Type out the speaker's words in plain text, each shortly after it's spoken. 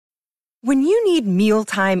When you need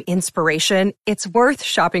mealtime inspiration, it's worth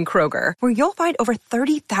shopping Kroger, where you'll find over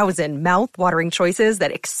 30,000 mouth-watering choices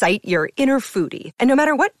that excite your inner foodie. And no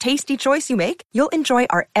matter what tasty choice you make, you'll enjoy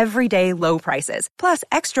our everyday low prices, plus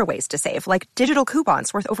extra ways to save, like digital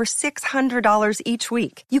coupons worth over $600 each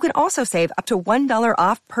week. You can also save up to $1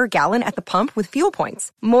 off per gallon at the pump with fuel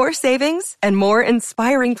points. More savings and more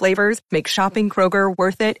inspiring flavors make shopping Kroger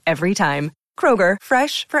worth it every time. Kroger,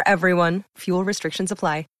 fresh for everyone. Fuel restrictions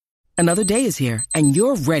apply. Another day is here, and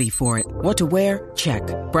you're ready for it. What to wear? Check.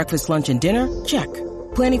 Breakfast, lunch, and dinner? Check.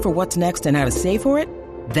 Planning for what's next and how to save for it?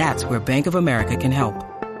 That's where Bank of America can help.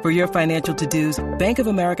 For your financial to-dos, Bank of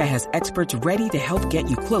America has experts ready to help get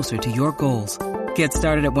you closer to your goals. Get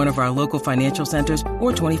started at one of our local financial centers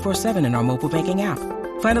or 24/7 in our mobile banking app.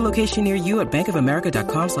 Find a location near you at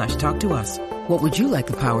bankofamerica.com/talktous. What would you like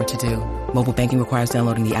the power to do? Mobile banking requires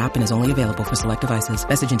downloading the app and is only available for select devices.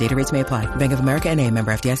 Message and data rates may apply. Bank of America N.A.,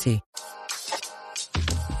 member FDIC.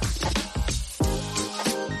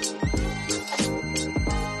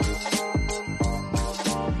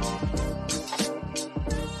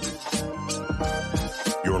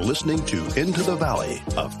 You're listening to Into the Valley,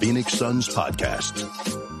 a Phoenix Suns podcast,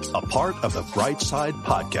 a part of the Brightside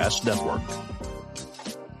Podcast Network.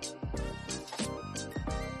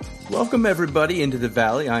 Welcome, everybody, into the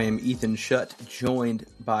Valley. I am Ethan Schutt, joined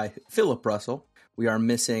by Philip Russell. We are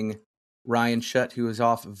missing Ryan Schutt, who is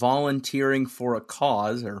off volunteering for a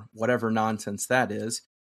cause, or whatever nonsense that is.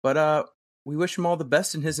 But we wish him all the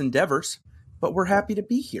best in his endeavors, but we're happy to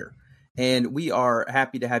be here. And we are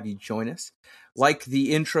happy to have you join us. Like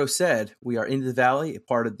the intro said, we are Into the Valley, a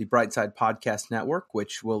part of the Brightside Podcast Network,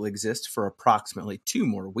 which will exist for approximately 2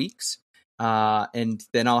 more weeks. And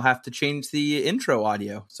then I'll have to change the intro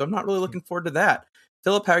audio. So I'm not really looking forward to that.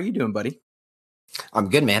 Philip, how are you doing, buddy? I'm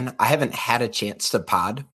good, man. I haven't had a chance to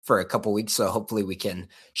pod for a couple weeks, so hopefully we can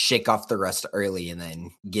shake off the rust early and then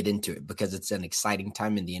get into it, because it's an exciting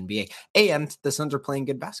time in the NBA. And the Suns are playing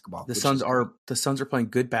good basketball. The Suns are playing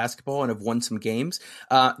good basketball and have won some games.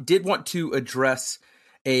 Did want to address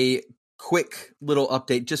a quick little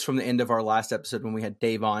update just from the end of our last episode when we had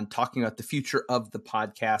Dave on talking about the future of the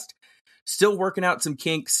podcast. Still working out some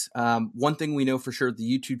kinks. One thing we know for sure, the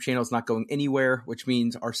YouTube channel is not going anywhere, which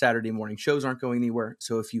means our Saturday morning shows aren't going anywhere.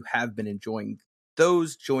 So if you have been enjoying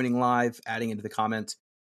those, joining live, adding into the comments,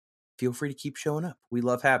 feel free to keep showing up. We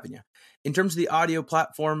love having you. In terms of the audio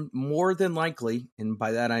platform, more than likely, and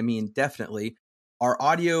by that I mean definitely, our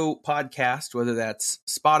audio podcast, whether that's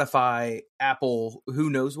Spotify, Apple, who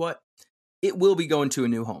knows what, it will be going to a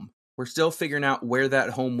new home. We're still figuring out where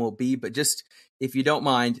that home will be, but just if you don't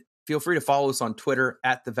mind, feel free to follow us on Twitter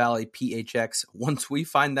at the Valley PHX. Once we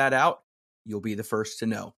find that out, you'll be the first to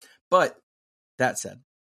know. But that said,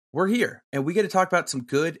 we're here and we get to talk about some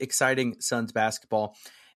good, exciting Suns basketball.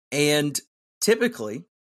 And typically,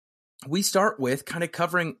 we start with kind of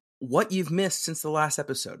covering what you've missed since the last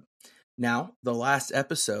episode. Now, the last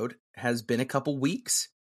episode has been a couple weeks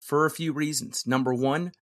for a few reasons. Number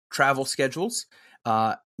one, travel schedules.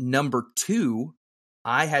 Number two,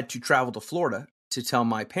 I had to travel to Florida to tell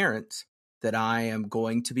my parents that I am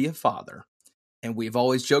going to be a father. And we've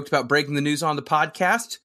always joked about breaking the news on the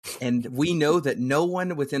podcast. And we know that no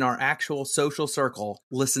one within our actual social circle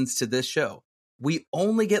listens to this show. We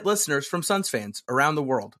only get listeners from Suns fans around the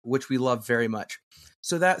world, which we love very much.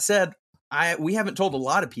 So that said, we haven't told a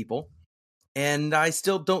lot of people. And I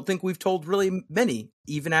still don't think we've told really many,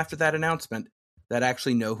 even after that announcement, that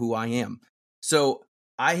actually know who I am. So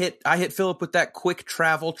I hit Philip with that quick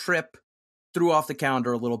travel trip. Threw off the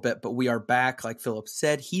calendar a little bit, but we are back. Like Philip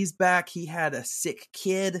said, he's back. He had a sick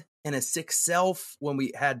kid and a sick self when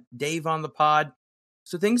we had Dave on the pod.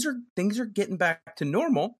 So things are getting back to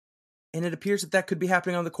normal, and it appears that could be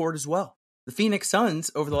happening on the court as well. The Phoenix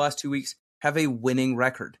Suns over the last 2 weeks have a winning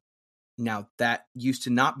record. Now, that used to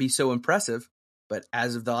not be so impressive, but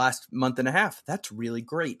as of the last month and a half, that's really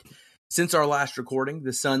great. Since our last recording,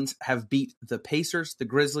 the Suns have beat the Pacers, the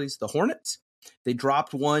Grizzlies, the Hornets. They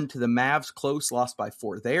dropped one to the Mavs close, lost by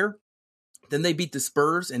 4 there. Then they beat the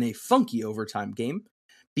Spurs in a funky overtime game,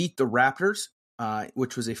 beat the Raptors,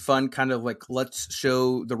 which was a fun kind of like, let's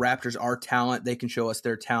show the Raptors our talent. They can show us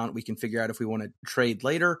their talent. We can figure out if we want to trade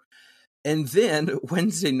later. And then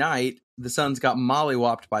Wednesday night, the Suns got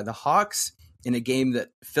mollywopped by the Hawks in a game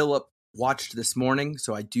that Philip watched this morning.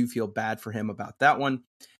 So I do feel bad for him about that one.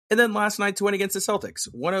 And then last night's win against the Celtics,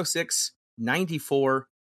 106-94.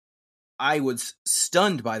 I was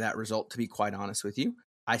stunned by that result, to be quite honest with you.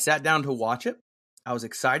 I sat down to watch it. I was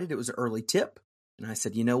excited. It was an early tip. And I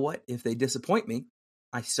said, you know what? If they disappoint me,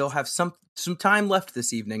 I still have some time left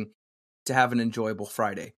this evening to have an enjoyable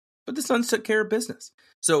Friday. but the Suns took care of business.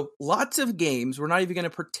 So lots of games. We're not even going to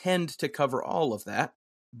pretend to cover all of that.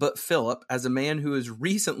 But Philip, as a man who has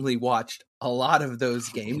recently watched a lot of those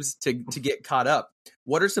games to get caught up,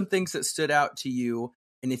 what are some things that stood out to you?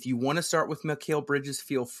 And if you want to start with Mikal Bridges,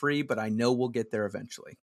 feel free, but I know we'll get there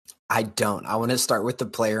eventually. I don't. I want to start with the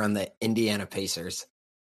player on the Indiana Pacers.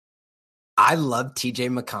 I love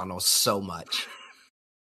TJ McConnell so much.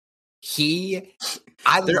 There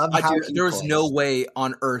was no way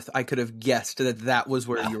on earth I could have guessed that was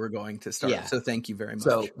where you were going to start. Yeah. So thank you very much.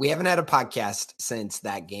 So we haven't had a podcast since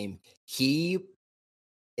that game. He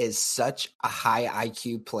is such a high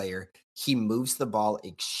IQ player. He moves the ball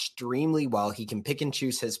extremely well. He can pick and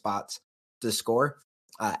choose his spots to score.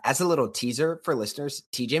 As a little teaser for listeners,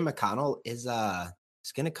 TJ McConnell is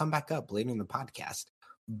going to come back up later in the podcast.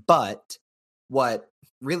 But what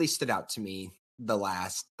really stood out to me the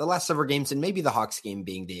last several games, and maybe the Hawks game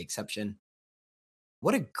being the exception,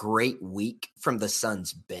 what a great week from the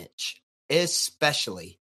Suns bench,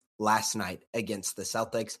 especially last night against the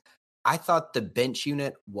Celtics. I thought the bench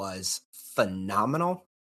unit was phenomenal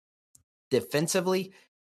defensively,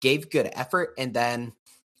 gave good effort, and then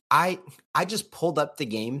I just pulled up the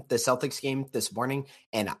Celtics game this morning,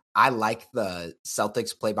 and I like the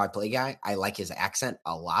Celtics play-by-play guy. I like his accent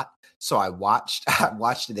a lot. So I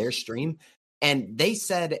watched their stream, and they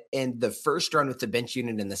said in the first run with the bench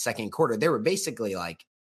unit in the second quarter, they were basically like,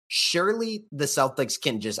 surely the Celtics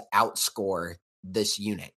can just outscore this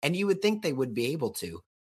unit. And you would think they would be able to,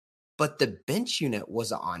 but the bench unit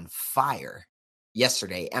was on fire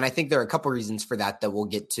yesterday. And I think there are a couple reasons for that we'll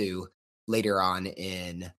get to later on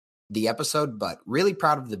in the episode, but really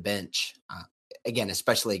proud of the bench, again,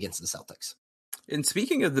 especially against the Celtics. And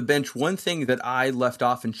speaking of the bench, one thing that I left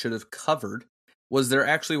off and should have covered was there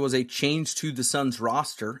actually was a change to the Suns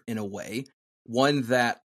roster in a way, one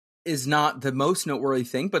that is not the most noteworthy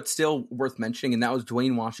thing, but still worth mentioning, and that was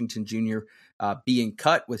Dwayne Washington Jr. Being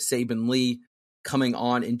cut, with Saben Lee coming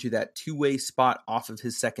on into that two-way spot off of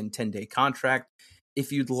his second 10-day contract.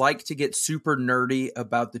 If you'd like to get super nerdy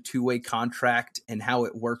about the two-way contract and how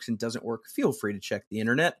it works and doesn't work, feel free to check the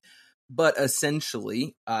internet. But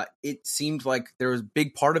essentially, it seemed like there was a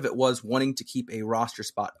big part of it was wanting to keep a roster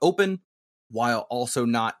spot open while also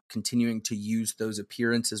not continuing to use those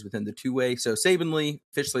appearances within the two-way. So Saben Lee,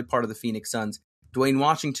 officially part of the Phoenix Suns. Dwayne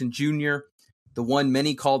Washington Jr., the one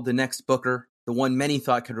many called the next Booker, the one many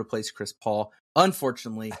thought could replace Chris Paul,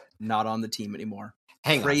 unfortunately not on the team anymore.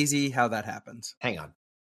 Crazy how that happens. Hang on.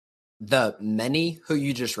 The many who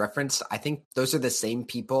you just referenced, I think those are the same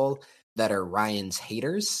people that are Ryan's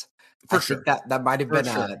haters. For sure. That might have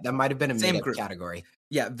been a made-up category.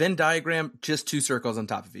 Yeah, Venn diagram, just two circles on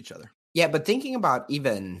top of each other. Yeah, but thinking about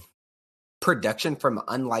even production from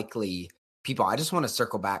unlikely people, I just want to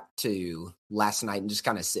circle back to last night and just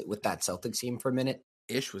kind of sit with that Celtics team for a minute.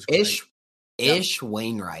 Ish was great. Ish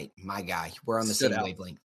Wainwright, my guy. We're on the same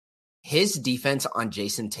wavelength. His defense on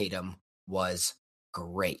Jason Tatum was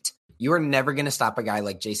great. You are never going to stop a guy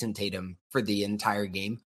like Jason Tatum for the entire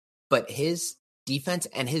game, but his defense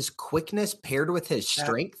and his quickness paired with his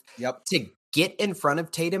strength to get in front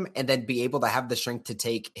of Tatum and then be able to have the strength to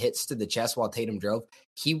take hits to the chest while Tatum drove,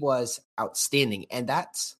 he was outstanding. And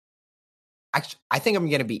that's actually, I think I'm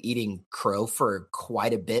going to be eating crow for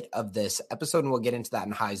quite a bit of this episode, and we'll get into that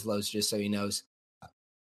in highs, lows, just so he knows.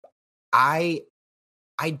 I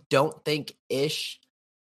don't think Ish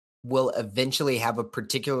will eventually have a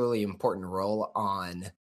particularly important role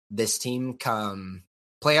on this team come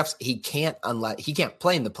playoffs. He can't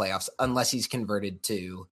play in the playoffs unless he's converted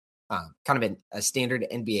to kind of a standard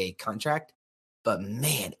NBA contract. But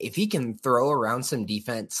man, if he can throw around some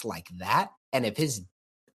defense like that, and if his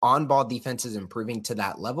on-ball defense is improving to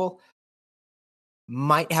that level,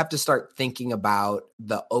 might have to start thinking about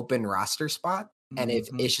the open roster spot and if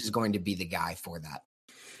Ish is going to be the guy for that.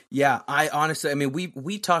 Yeah, I honestly,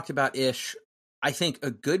 we talked about Ish, I think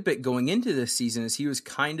a good bit going into this season, as he was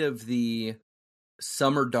kind of the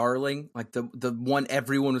summer darling, like the one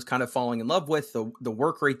everyone was kind of falling in love with, the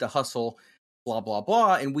work rate, the hustle, blah, blah,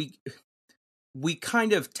 blah. And we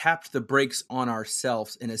kind of tapped the brakes on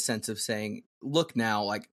ourselves in a sense of saying, look now,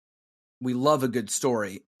 like, we love a good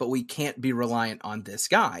story, but we can't be reliant on this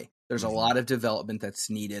guy. There's a lot of development that's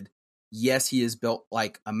needed. Yes, he is built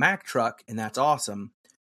like a Mack truck, and that's awesome,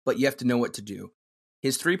 but you have to know what to do.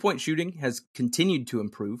 His three-point shooting has continued to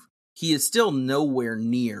improve. He is still nowhere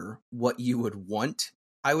near what you would want,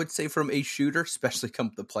 I would say, from a shooter, especially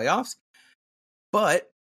come the playoffs.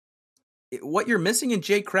 But what you're missing in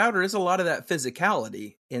Jay Crowder is a lot of that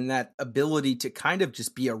physicality and that ability to kind of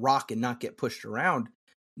just be a rock and not get pushed around.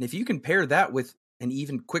 And if you can pair that with an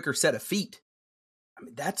even quicker set of feet, I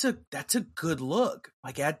mean, that's a good look.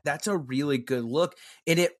 Like that's a really good look.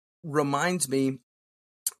 And it reminds me,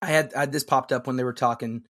 I had this popped up when they were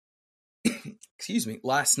talking, excuse me,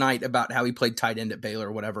 last night about how he played tight end at Baylor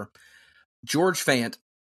or whatever. George Fant,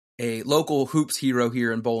 a local hoops hero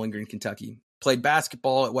here in Bowling Green, Kentucky, played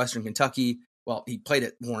basketball at Western Kentucky. Well, he played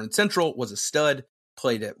at Warren Central, was a stud,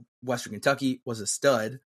 played at Western Kentucky, was a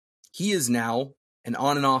stud. He is now an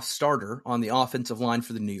on and off starter on the offensive line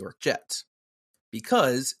for the New York Jets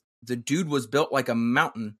because the dude was built like a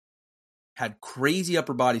mountain, had crazy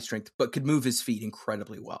upper body strength, but could move his feet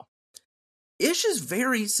incredibly well. Ish is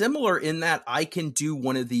very similar in that I can do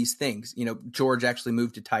one of these things. You know, George actually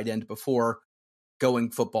moved to tight end before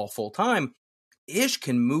going football full time. Ish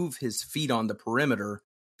can move his feet on the perimeter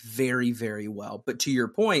very, very well. But to your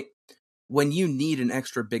point, when you need an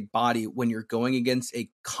extra big body, when you're going against a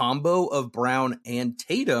combo of Brown and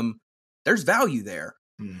Tatum, there's value there.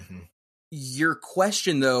 Mm-hmm. Your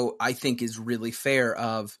question, though, I think is really fair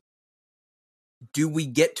of, do we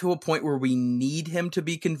get to a point where we need him to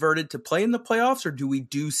be converted to play in the playoffs, or do we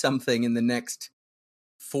do something in the next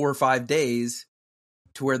 4 or 5 days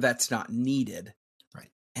to where that's not needed? Right.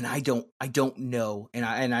 And I don't know. And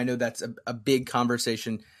I know that's a big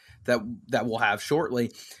conversation that we'll have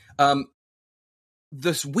shortly.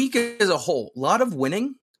 This week as a whole, a lot of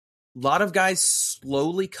winning, a lot of guys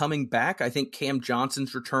slowly coming back. I think Cam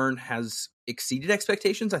Johnson's return has exceeded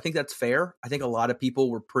expectations. I think that's fair. I think a lot of people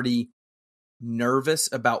were pretty nervous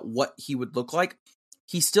about what he would look like.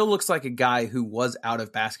 He still looks like a guy who was out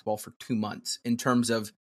of basketball for 2 months in terms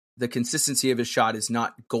of the consistency of his shot is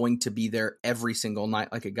not going to be there every single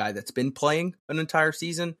night like a guy that's been playing an entire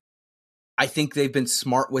season. I think they've been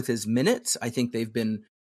smart with his minutes. I think they've been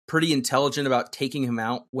pretty intelligent about taking him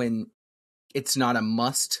out when it's not a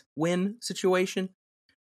must-win situation.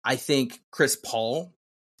 I think Chris Paul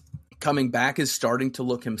coming back is starting to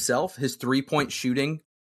look himself. His three-point shooting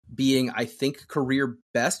being, I think, career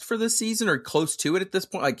best for this season or close to it at this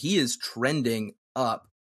point. Like, he is trending up,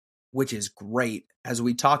 which is great. As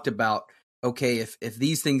we talked about, okay, if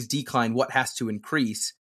these things decline, what has to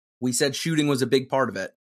increase? We said shooting was a big part of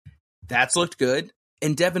it. That's looked good.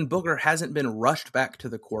 And Devin Booker hasn't been rushed back to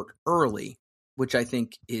the court early, which I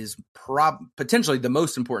think is potentially the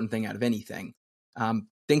most important thing out of anything.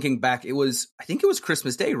 Thinking back, I think it was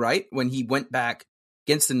Christmas Day, right? When he went back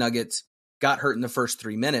against the Nuggets, got hurt in the first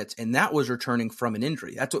 3 minutes, and that was returning from an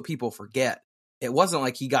injury. That's what people forget. It wasn't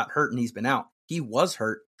like he got hurt and he's been out. He was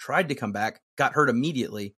hurt, tried to come back, got hurt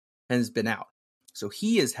immediately, and has been out. So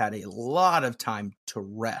he has had a lot of time to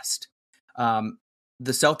rest.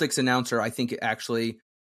 The Celtics announcer, I think actually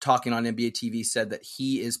talking on NBA TV, said that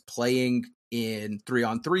he is playing in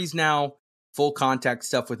 3-on-3s now, full contact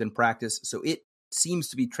stuff within practice. So it seems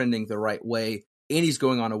to be trending the right way. And he's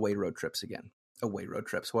going on away road trips again. Away road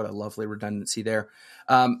trips. What a lovely redundancy there.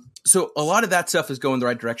 So a lot of that stuff is going the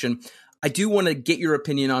right direction. I do want to get your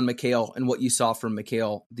opinion on Mikal and what you saw from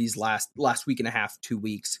Mikal these last week and a half, 2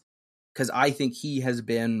 weeks, because I think he has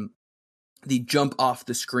been the jump off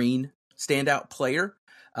the screen standout player.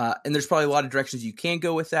 And there's probably a lot of directions you can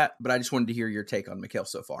go with that, but I just wanted to hear your take on Mikal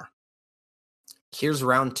so far. Here's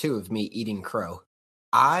round 2 of me eating crow.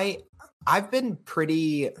 I've been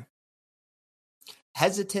pretty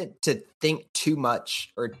hesitant to think too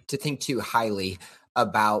much or to think too highly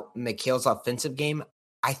about Mikal's offensive game.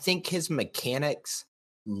 I think his mechanics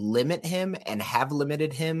limit him and have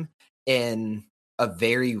limited him in a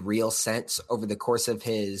very real sense over the course of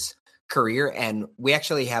his career. And we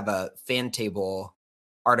actually have a fan table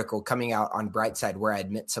article coming out on Brightside where I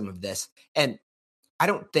admit some of this. And I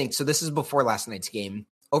don't think, so this is before last night's game.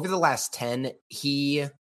 Over the last 10, he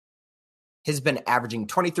has been averaging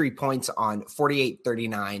 23 points on 48,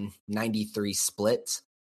 39, 93 splits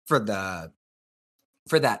for that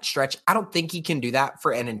stretch. I don't think he can do that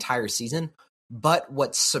for an entire season. But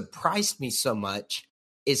what surprised me so much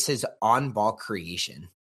is his on-ball creation.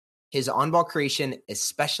 His on-ball creation,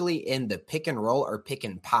 especially in the pick and roll or pick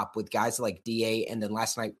and pop with guys like DA, and then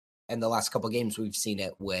last night and the last couple of games we've seen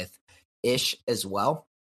it with Ish as well.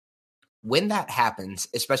 When that happens,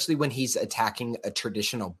 especially when he's attacking a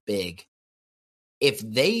traditional big, if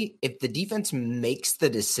the defense makes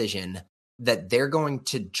the decision that they're going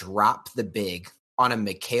to drop the big on a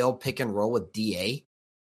Mikal pick and roll with DA,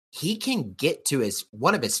 he can get to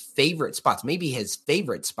one of his favorite spots, maybe his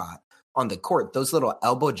favorite spot on the court, those little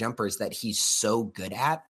elbow jumpers that he's so good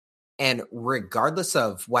at. And regardless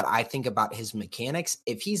of what I think about his mechanics,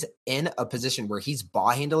 if he's in a position where he's ball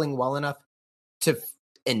handling well enough to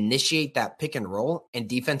initiate that pick and roll and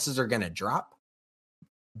defenses are going to drop,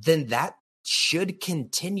 then that should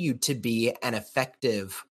continue to be an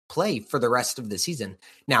effective play for the rest of the season.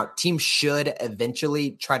 Now, teams should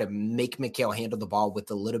eventually try to make Mikal handle the ball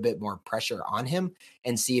with a little bit more pressure on him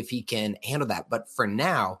and see if he can handle that. But for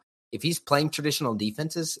now, if he's playing traditional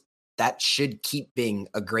defenses, that should keep being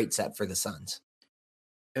a great set for the Suns.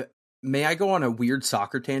 May I go on a weird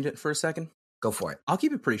soccer tangent for a second? Go for it. I'll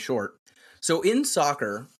keep it pretty short. So in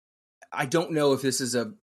soccer, I don't know if this is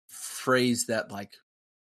a phrase that like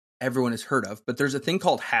everyone has heard of, but there's a thing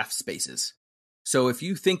called half spaces. So if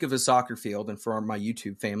you think of a soccer field, and for my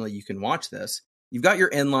YouTube family, you can watch this, you've got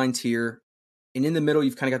your end lines here, and in the middle,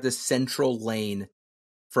 you've kind of got this central lane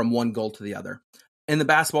from one goal to the other. In the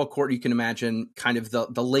basketball court, you can imagine kind of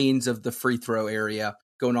the lanes of the free throw area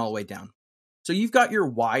going all the way down. So you've got your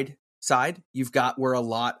wide side. You've got where a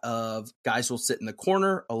lot of guys will sit in the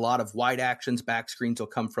corner. A lot of wide actions, back screens will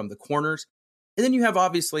come from the corners. And then you have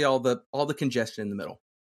obviously all the congestion in the middle.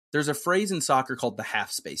 There's a phrase in soccer called the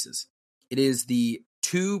half spaces. It is the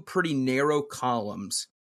two pretty narrow columns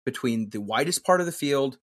between the widest part of the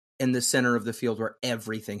field and the center of the field where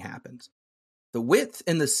everything happens. The width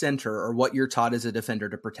and the center are what you're taught as a defender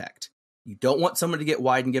to protect. You don't want someone to get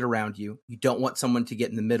wide and get around you. You don't want someone to get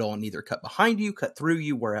in the middle and either cut behind you, cut through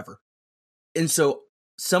you, wherever. And so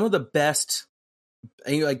some of the best,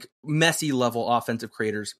 like messy level offensive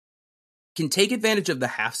creators can take advantage of the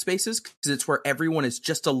half spaces because it's where everyone is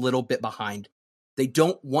just a little bit behind. They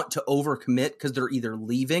don't want to overcommit because they're either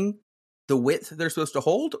leaving the width they're supposed to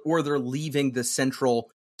hold or they're leaving the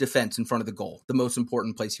central defense in front of the goal, the most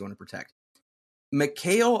important place you want to protect.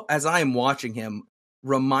 Mikal, as I am watching him,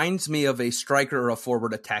 reminds me of a striker or a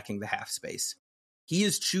forward attacking the half space. He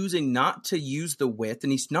is choosing not to use the width,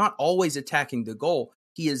 and he's not always attacking the goal.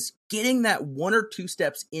 He is getting that one or two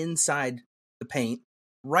steps inside the paint,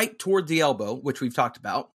 right toward the elbow, which we've talked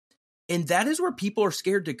about. And that is where people are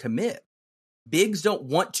scared to commit. Bigs don't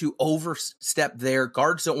want to overstep there.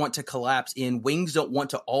 Guards don't want to collapse in. Wings don't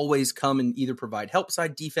want to always come and either provide help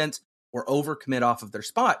side defense or overcommit off of their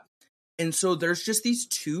spot. And so there's just these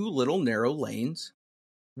two little narrow lanes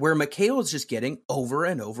where Mikal is just getting over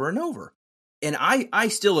and over and over. And I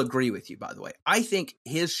still agree with you, by the way. I think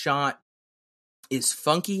his shot is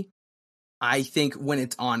funky. I think when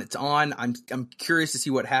it's on, it's on. I'm curious to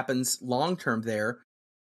see what happens long-term there.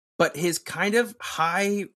 But his kind of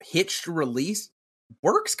high hitched release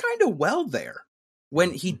works kind of well there.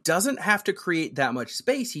 When he doesn't have to create that much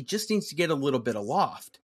space, he just needs to get a little bit of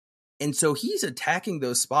loft. And so he's attacking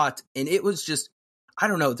those spots. And it was just, I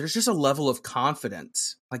don't know, there's just a level of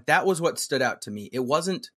confidence. Like that was what stood out to me. It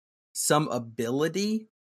wasn't some ability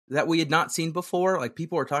that we had not seen before. Like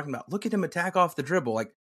people were talking about, look at him attack off the dribble.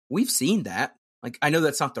 Like we've seen that. Like I know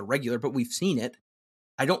that's not the regular, but we've seen it.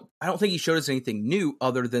 I don't think he showed us anything new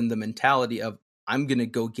other than the mentality of I'm going to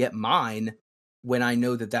go get mine when I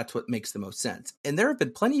know that that's what makes the most sense. And there have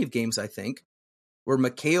been plenty of games, I think, where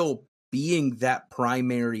Mikal being that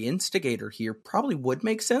primary instigator here probably would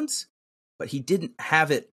make sense, but he didn't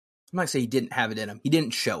have it. I'm not saying he didn't have it in him. He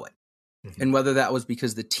didn't show it. Mm-hmm. And whether that was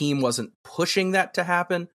because the team wasn't pushing that to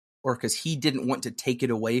happen or because he didn't want to take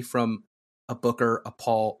it away from a Booker, a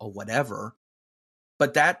Paul, a whatever.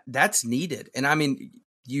 But that's needed. And I mean,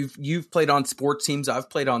 you've played on sports teams. I've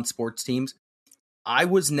played on sports teams. I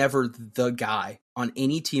was never the guy on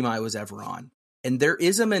any team I was ever on. And there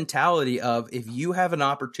is a mentality of if you have an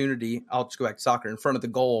opportunity, I'll just go back to soccer, in front of the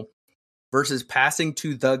goal versus passing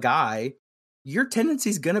to the guy, your tendency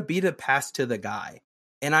is going to be to pass to the guy.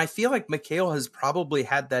 And I feel like Mikal has probably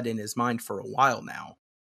had that in his mind for a while now.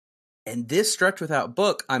 And this stretch without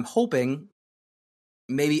Book, I'm hoping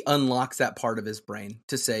maybe unlocks that part of his brain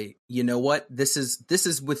to say, you know what, this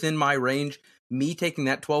is within my range. Me taking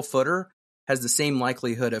that 12-footer has the same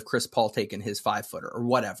likelihood of Chris Paul taking his 5-footer or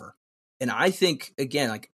whatever. And I think, again,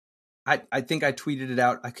 like I think I tweeted it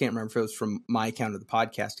out. I can't remember if it was from my account or the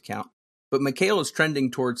podcast account, but Mikal is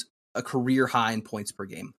trending towards a career high in points per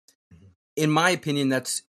game. Mm-hmm. In my opinion,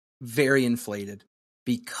 that's very inflated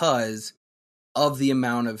because of the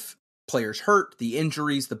amount of players hurt, the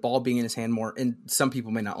injuries, the ball being in his hand more, and some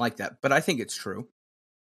people may not like that, but I think it's true.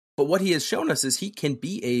 But what he has shown us is he can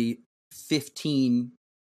be a 15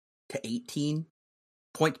 to 18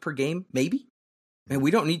 points per game, maybe. I mean,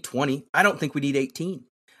 we don't need 20. I don't think we need 18.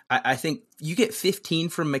 I think you get 15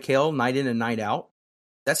 from Mikal night in and night out.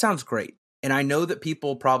 That sounds great. And I know that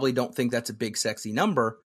people probably don't think that's a big, sexy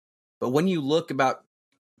number, but when you look about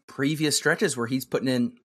previous stretches where he's putting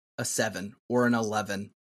in a 7 or an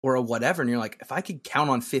 11 or a whatever, and you're like, if I could count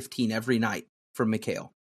on 15 every night from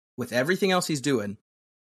Mikal with everything else he's doing,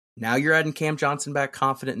 now you're adding Cam Johnson back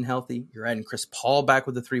confident and healthy. You're adding Chris Paul back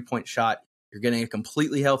with a 3-point shot. You're getting a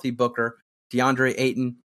completely healthy Booker. DeAndre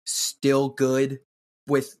Ayton, still good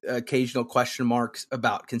with occasional question marks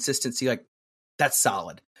about consistency, like that's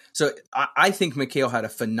solid. So I think Mikal had a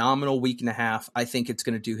phenomenal week and a half. I think it's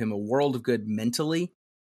going to do him a world of good mentally.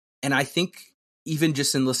 And I think even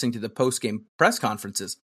just in listening to the post-game press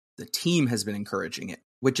conferences, the team has been encouraging it,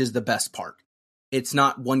 which is the best part. It's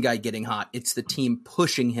not one guy getting hot. It's the team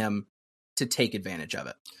pushing him to take advantage of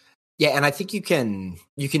it. Yeah, and I think you can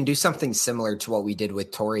do something similar to what we did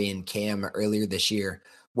with Torrey and Cam earlier this year,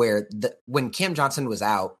 where when Cam Johnson was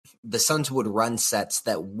out, the Suns would run sets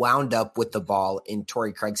that wound up with the ball in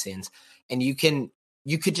Torrey Craig's hands. And you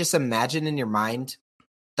could just imagine in your mind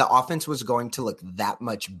the offense was going to look that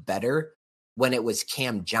much better when it was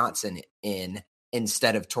Cam Johnson in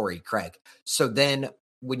instead of Torrey Craig. So then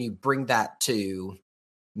when you bring that to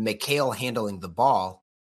Mikal handling the ball,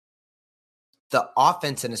 the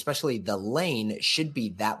offense and especially the lane should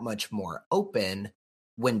be that much more open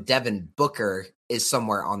when Devin Booker is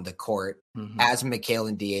somewhere on the court as Mikal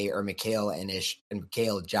and DA or Mikal and Ish and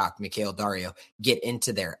Mikal Jock, Mikal Dario get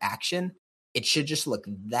into their action. It should just look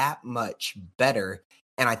that much better.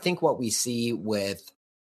 And I think what we see with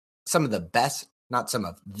some of the best, not some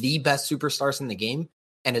of the best superstars in the game,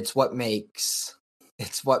 and it's what makes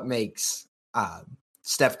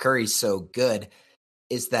Steph Curry so good,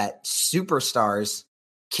 is that superstars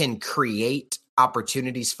can create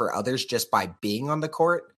opportunities for others just by being on the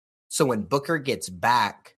court. So when Booker gets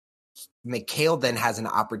back, Mikal then has an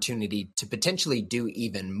opportunity to potentially do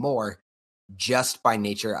even more just by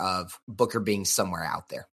nature of Booker being somewhere out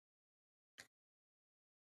there.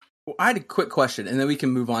 Well, I had a quick question, and then we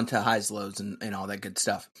can move on to highs, lows, and all that good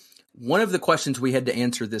stuff. One of the questions we had to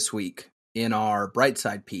answer this week in our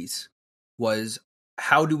Brightside piece was,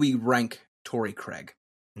 how do we rank Torrey Craig?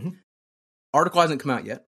 Article hasn't come out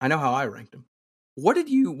yet. I know how I ranked him. What did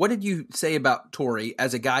you say about Torrey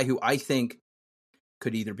as a guy who I think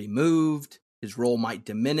could either be moved, his role might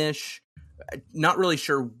diminish? Not really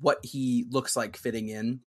sure what he looks like fitting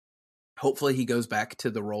in. Hopefully he goes back to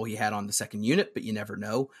the role he had on the second unit, but you never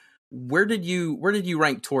know. Where did you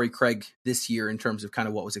rank Torrey Craig this year in terms of kind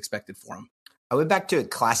of what was expected for him? I went back to a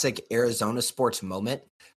classic Arizona sports moment.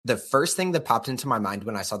 The first thing that popped into my mind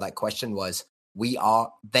when I saw that question was,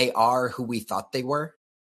 they are who we thought they were.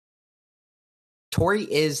 Torrey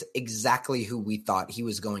is exactly who we thought he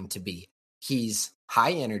was going to be. He's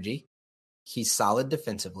high energy. He's solid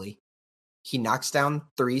defensively. He knocks down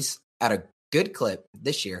threes at a good clip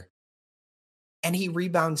this year. And he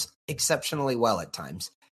rebounds exceptionally well at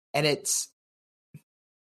times. And it's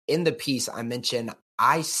in the piece I mentioned,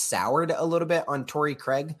 I soured a little bit on Torrey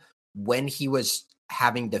Craig when he was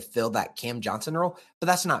having to fill that Cam Johnson role, but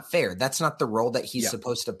that's not fair. That's not the role that he's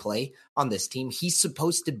supposed to play on this team. He's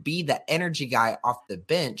supposed to be the energy guy off the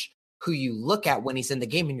bench who you look at when he's in the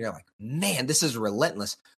game and you're like, man, this is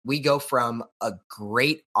relentless. We go from a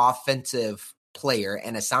great offensive player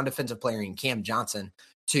and a sound defensive player in Cam Johnson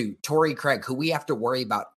to Torrey Craig, who we have to worry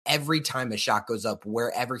about every time a shot goes up,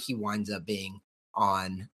 wherever he winds up being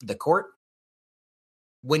on the court.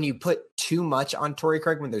 When you put too much on Torrey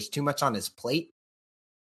Craig, when there's too much on his plate,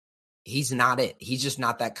 he's not it. He's just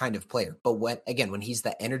not that kind of player. But when he's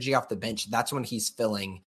the energy off the bench, that's when he's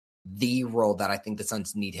filling the role that I think the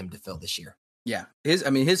Suns need him to fill this year. Yeah. His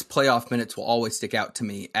playoff minutes will always stick out to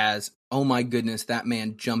me as, oh my goodness, that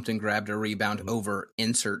man jumped and grabbed a rebound over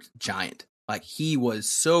insert giant. Like, he was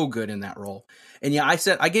so good in that role. And yeah,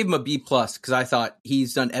 I gave him a B+ because I thought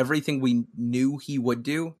he's done everything we knew he would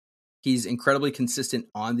do. He's incredibly consistent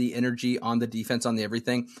on the energy, on the defense, on the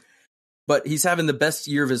everything. But he's having the best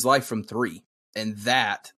year of his life from three. And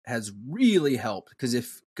that has really helped because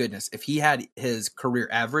if he had his career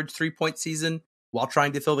average 3-point season while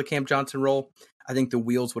trying to fill the Cam Johnson role, I think the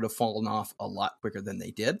wheels would have fallen off a lot quicker than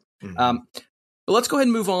they did. But let's go ahead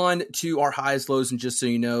and move on to our highs, lows, and just so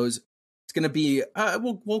you know, it's going to be,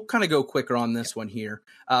 we'll kind of go quicker on this one here.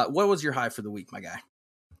 What was your high for the week, my guy?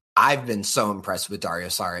 I've been so impressed with Dario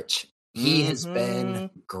Saric. He has been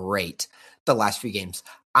great the last few games.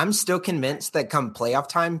 I'm still convinced that come playoff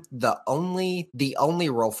time, the only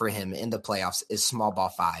role for him in the playoffs is small ball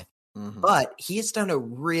 5. But he has done a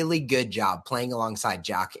really good job playing alongside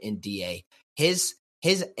Jock and DA. His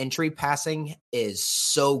entry passing is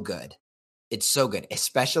so good. It's so good,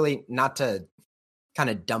 especially not to kind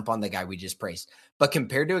of dump on the guy we just praised, but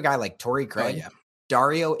compared to a guy like Torrey Craig,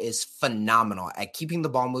 Dario is phenomenal at keeping the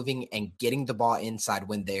ball moving and getting the ball inside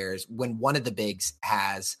when one of the bigs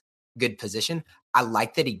has good position. I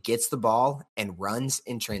like that he gets the ball and runs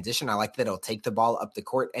in transition. I like that he'll take the ball up the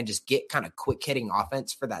court and just get kind of quick hitting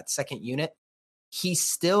offense for that second unit.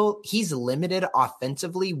 He's limited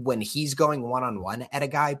offensively when he's going one-on-one at a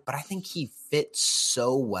guy, but I think he fits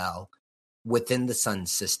so well within the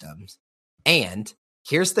Suns systems. And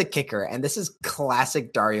here's the kicker, and this is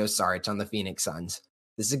classic Dario Saric on the Phoenix Suns.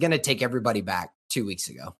 This is going to take everybody back 2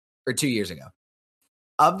 years ago.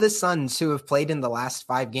 Of the Suns who have played in the last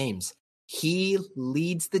 5 games, he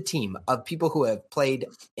leads the team of people who have played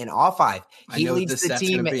in all 5. He leads the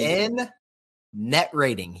team in net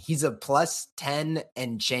rating. He's a plus 10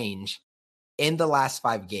 and change in the last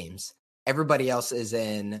 5 games. Everybody else is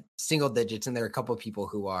in single digits, and there are a couple of people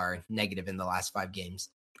who are negative in the last 5 games.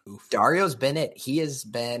 Oof. Dario's been it. He has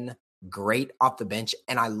been great off the bench,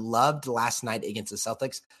 and I loved last night against the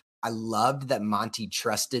Celtics. I loved that Monty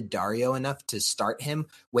trusted Dario enough to start him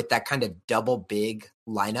with that kind of double big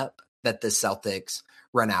lineup that the Celtics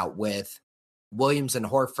run out with Williams and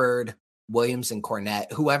Horford, Williams and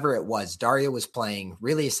Cornette, whoever it was. Dario was playing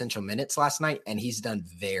really essential minutes last night, and he's done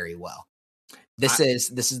very well. This is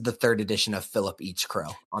the 3rd edition of Philip Eats Crow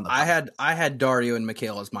on the podcast. I had Dario and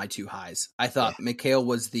Mikhail as my 2 highs. I thought Mikhail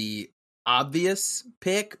was the obvious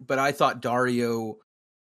pick, but I thought Dario,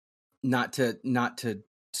 not to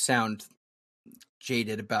sound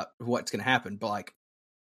jaded about what's going to happen, but like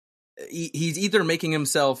he's either making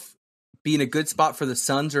himself be in a good spot for the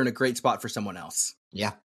Suns or in a great spot for someone else.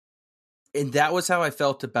 Yeah. And that was how I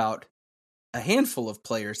felt about a handful of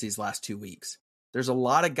players these last 2 weeks. There's a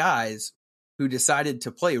lot of guys who decided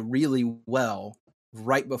to play really well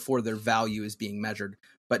right before their value is being measured.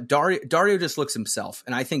 But Dario just looks himself.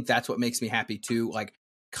 And I think that's what makes me happy too. Like,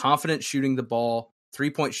 confident shooting the ball,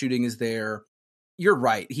 3-point shooting is there. You're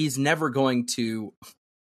right. He's never going to,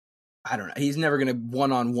 he's never going to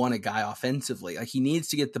one-on-one a guy offensively. Like, he needs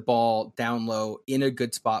to get the ball down low in a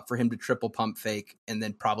good spot for him to triple pump fake and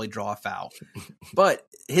then probably draw a foul. But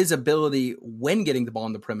his ability when getting the ball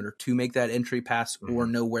on the perimeter to make that entry pass or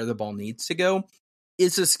know where the ball needs to go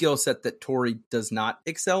is a skill set that Torrey does not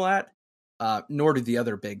excel at, nor do the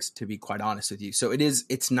other bigs, to be quite honest with you. So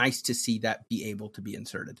it's nice to see that be able to be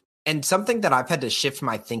inserted. And something that I've had to shift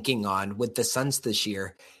my thinking on with the Suns this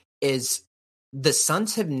year is the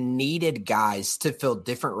Suns have needed guys to fill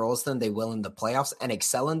different roles than they will in the playoffs and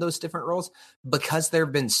excel in those different roles because there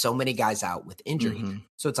have been so many guys out with injury. Mm-hmm.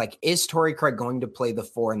 So it's like, is Torrey Craig going to play the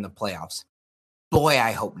 4 in the playoffs? Boy,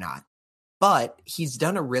 I hope not. But he's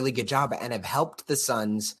done a really good job and have helped the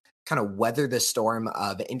Suns kind of weather the storm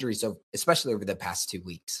of injuries, especially over the past 2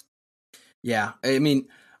 weeks. Yeah. I mean,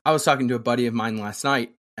 I was talking to a buddy of mine last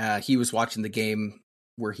night. He was watching the game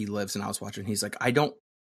where he lives and I was watching. He's like, I don't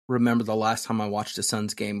remember the last time I watched a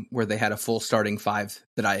Suns game where they had a full starting 5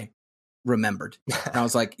 that I remembered. And I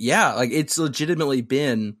was like, yeah, like it's legitimately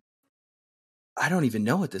been, I don't even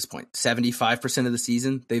know at this point, 75% of the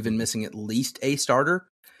season, they've been missing at least a starter.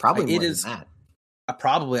 Probably more than that.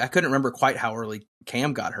 I couldn't remember quite how early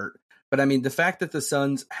Cam got hurt. But I mean, the fact that the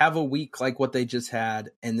Suns have a week like what they just had,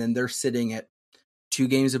 and then they're sitting at 2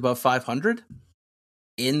 games above 500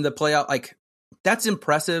 in the playoff, like that's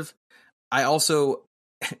impressive. I also,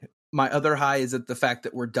 my other high is at the fact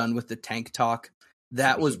that we're done with the tank talk.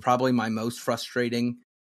 That was probably my most frustrating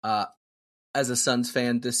as a Suns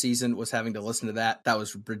fan this season, was having to listen to that. That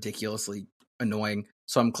was ridiculously annoying.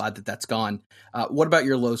 So I'm glad that that's gone. What about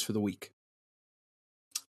your lows for the week?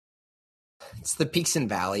 It's the peaks and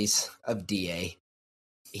valleys of DA.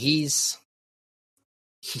 He's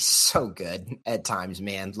so good at times,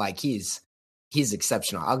 man. Like he's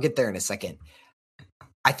exceptional. I'll get there in a second.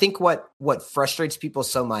 I think what frustrates people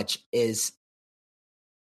so much is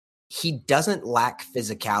he doesn't lack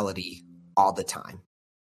physicality all the time.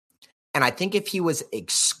 And I think if he was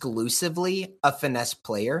exclusively a finesse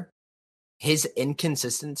player, his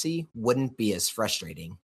inconsistency wouldn't be as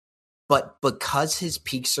frustrating. But because his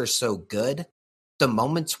peaks are so good, the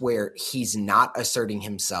moments where he's not asserting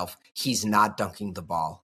himself, he's not dunking the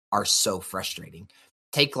ball, are so frustrating.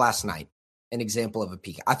 Take last night, an example of a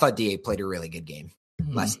peak. I thought DA played a really good game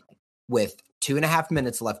last night. With 2.5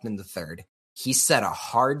 minutes left in the third, he set a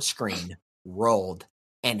hard screen, rolled,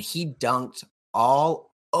 and he dunked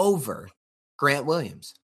all over Grant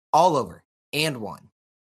Williams. All over, and won.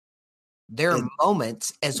 There are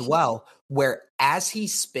moments as well where as he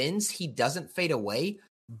spins, he doesn't fade away,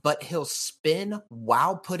 but he'll spin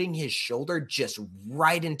while putting his shoulder just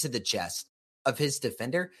right into the chest of his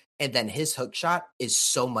defender, and then his hook shot is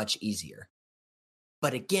so much easier.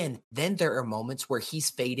 But again, then there are moments where he's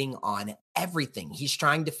fading on everything. He's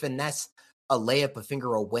trying to finesse a layup, a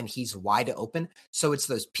finger roll when he's wide open. So it's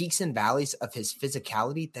those peaks and valleys of his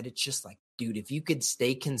physicality that it's just like, dude, if you could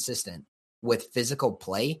stay consistent with physical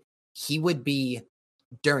play, he would be,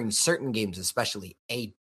 during certain games especially,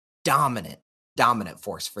 a dominant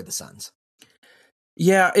force for the Suns.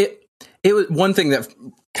 Yeah, it was one thing that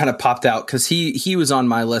kind of popped out because he was on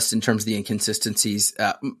my list in terms of the inconsistencies.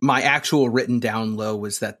 My actual written down low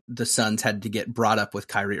was that the Suns had to get brought up with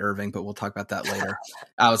Kyrie Irving, but we'll talk about that later.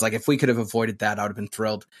 I was like, if we could have avoided that, I would have been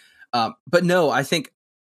thrilled. But no, I think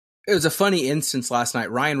it was a funny instance last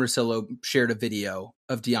night. Ryan Russillo shared a video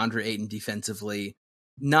of DeAndre Ayton defensively,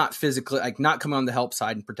 not physically, like not coming on the help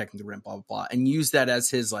side and protecting the rim, blah, blah, blah, and used that as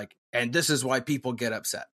his like, and this is why people get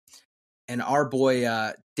upset. And our boy,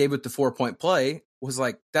 Dave with the 4-point play was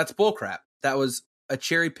like, that's bullcrap. That was a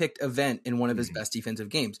cherry-picked event in one of his best defensive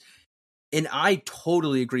games. And I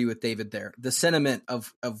totally agree with David there. The sentiment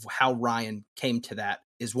of how Ryan came to that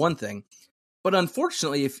is one thing. But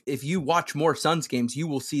unfortunately, if you watch more Suns games, you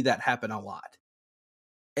will see that happen a lot.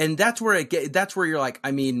 And that's where that's where you're like,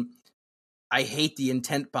 I mean, I hate the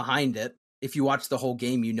intent behind it. If you watch the whole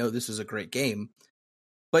game, you know this was a great game.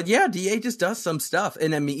 But yeah, DA just does some stuff.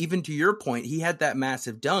 And I mean, even to your point, he had that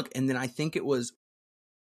massive dunk. And then I think it was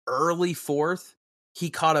early fourth, he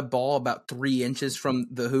caught a ball about 3 inches from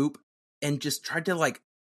the hoop and just tried to like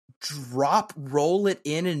roll it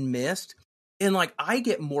in and missed. And like, I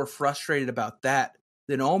get more frustrated about that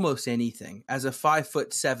than almost anything as a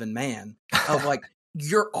 5'7" man of like,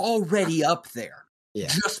 you're already up there. Yeah.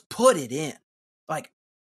 Just put it in. Like,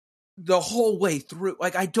 the whole way through.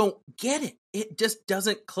 Like, I don't get it. It just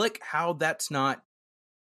doesn't click how that's not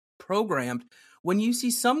programmed when you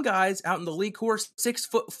see some guys out in the league who are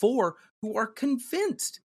 6'4" who are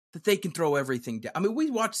convinced that they can throw everything down. I mean,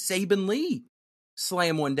 we watched Saben Lee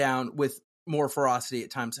slam one down with more ferocity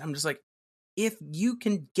at times. I'm just like, if you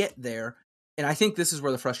can get there, and I think this is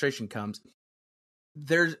where the frustration comes,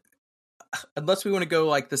 unless we want to go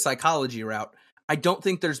like the psychology route, I don't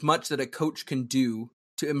think there's much that a coach can do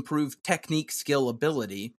to improve technique, skill,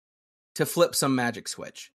 ability to flip some magic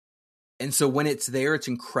switch. And so when it's there, it's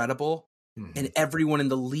incredible. Mm-hmm. And everyone in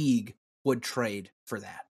the league would trade for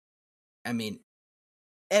that. I mean,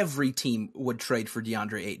 every team would trade for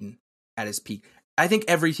DeAndre Ayton at his peak. I think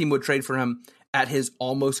every team would trade for him at his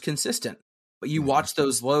almost consistent. But you watch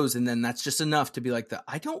those lows, and then that's just enough to be like,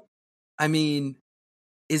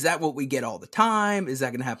 is that what we get all the time? Is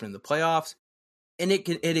that going to happen in the playoffs? And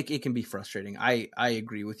it can be frustrating. I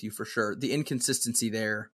agree with you for sure. The inconsistency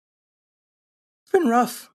there, it's been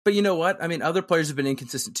rough. But you know what? I mean, other players have been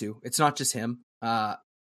inconsistent too. It's not just him. A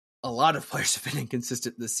lot of players have been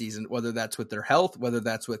inconsistent this season, whether that's with their health, whether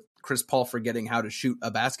that's with Chris Paul forgetting how to shoot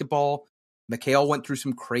a basketball. Mikal went through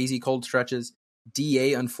some crazy cold stretches.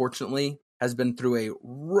 DA, unfortunately, has been through a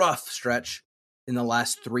rough stretch in the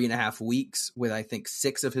last 3.5 weeks with, I think,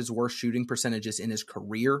 6 of his worst shooting percentages in his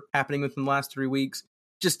career happening within the last 3 weeks.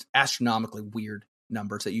 Just astronomically weird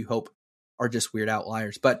numbers that you hope are just weird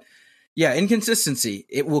outliers. But yeah, inconsistency,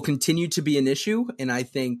 it will continue to be an issue. And I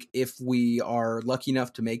think if we are lucky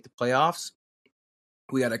enough to make the playoffs,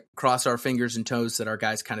 we got to cross our fingers and toes that our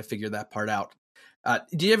guys kind of figure that part out.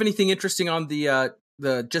 Do you have anything interesting on the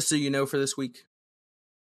Just So You Know for this week?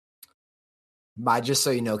 My Just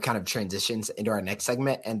So You Know kind of transitions into our next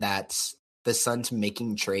segment, and that's the Suns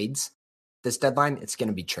making trades this deadline. It's going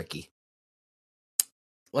to be tricky.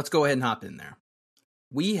 Let's go ahead and hop in there.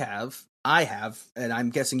 I have, and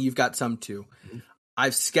I'm guessing you've got some too. Mm-hmm.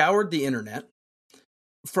 I've scoured the internet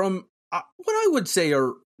from what I would say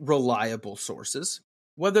are reliable sources,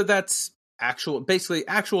 whether that's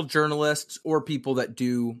actual journalists or people that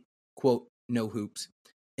do, quote, no hoops.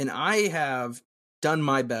 And I have done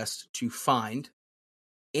my best to find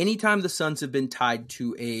anytime the Suns have been tied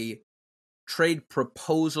to a trade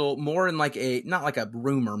proposal, more in like not like a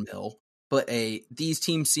rumor mill, but these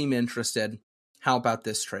teams seem interested. How about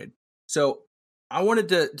this trade? So I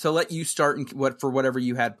wanted to let you start for whatever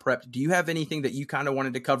you had prepped. Do you have anything that you kind of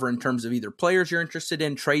wanted to cover in terms of either players you're interested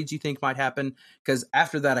in, trades you think might happen? Because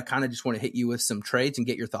after that, I kind of just want to hit you with some trades and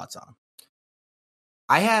get your thoughts on them.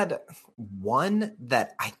 I had one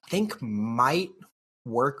that I think might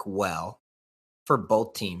work well for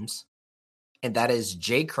both teams, and that is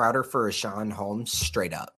Jay Crowder for Richaun Holmes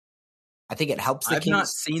straight up. I think it helps the Kings. I've not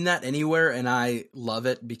seen that anywhere, and I love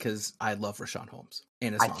it because I love Richaun Holmes.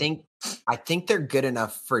 And I think they're good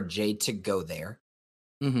enough for Jay to go there.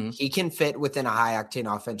 Mm-hmm. He can fit within a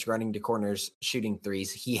high-octane offense, running to corners, shooting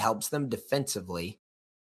threes. He helps them defensively,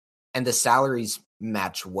 and the salaries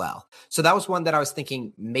match well. So that was one that I was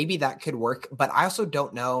thinking maybe that could work, but I also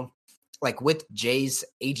don't know, like with Jay's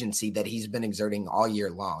agency that he's been exerting all year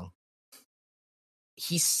long,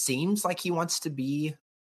 he seems like he wants to be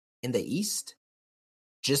in the East,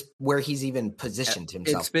 just where he's even positioned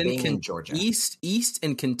himself. It's been in Georgia. East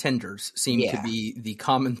and contenders seem to be the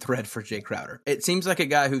common thread for Jay Crowder. It seems like a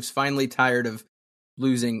guy who's finally tired of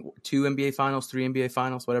losing 2 NBA finals, 3 NBA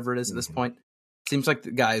finals, whatever it is at this point. Seems like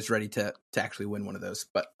the guy is ready to actually win one of those,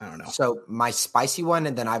 but I don't know. So my spicy one,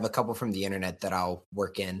 and then I have a couple from the internet that I'll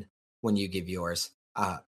work in when you give yours,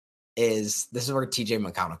 this is where TJ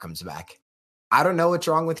McConnell comes back. I don't know what's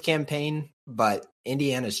wrong with Cam Payne, but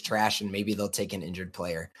Indiana's trash, and maybe they'll take an injured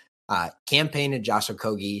player. Cam Payne and Josh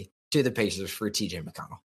Okogie to the Pacers for TJ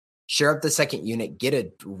McConnell. Share up the second unit, get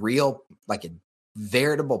a real, like a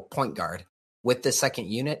veritable point guard with the second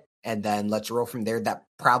unit, and then let's roll from there. That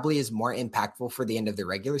probably is more impactful for the end of the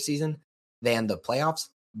regular season than the playoffs,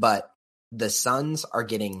 but the Suns are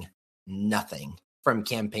getting nothing from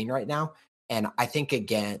Cam Payne right now. And I think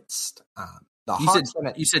against the Hawks.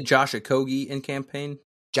 You said Josh Okogie in Cam Payne?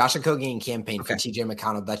 Josh Okogie and Cam Payne for TJ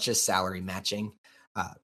McConnell. That's just salary matching.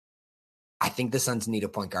 I think the Suns need a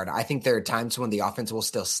point guard. I think there are times when the offense will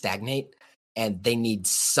still stagnate and they need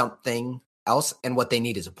something else. And what they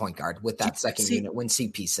need is a point guard with that second unit when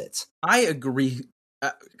CP sits. I agree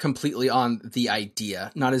completely on the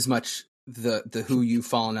idea, not as much the who you've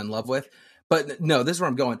fallen in love with. But no, this is where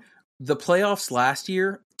I'm going. The playoffs last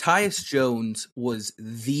year, Tyus Jones was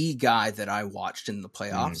the guy that I watched in the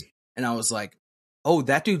playoffs. And I was like, oh,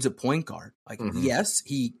 that dude's a point guard. Like, yes,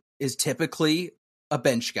 he is typically a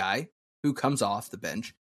bench guy who comes off the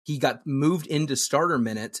bench. He got moved into starter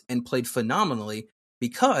minutes and played phenomenally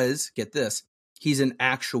because, get this, he's an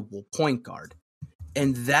actual point guard.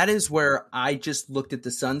 And that is where I just looked at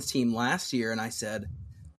the Suns team last year and I said,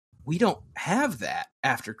 we don't have that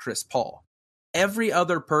after Chris Paul. Every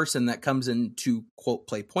other person that comes in to, quote,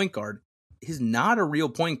 play point guard is not a real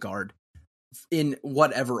point guard in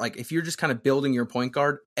whatever. Like, if you're just kind of building your point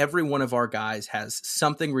guard, every one of our guys has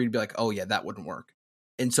something where you'd be like, oh, yeah, that wouldn't work.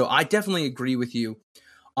 And so I definitely agree with you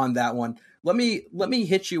on that one. Let me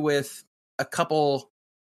hit you with a couple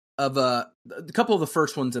of the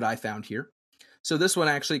first ones that I found here. So this one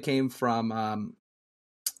actually came from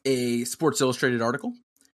a Sports Illustrated article.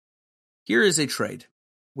 Here is a trade.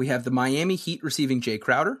 We have the Miami Heat receiving Jay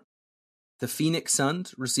Crowder, the Phoenix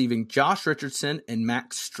Suns receiving Josh Richardson and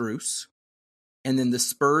Max Strus, and then the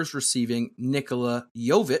Spurs receiving Nikola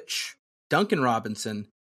Jovic, Duncan Robinson,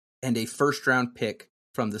 and a first-round pick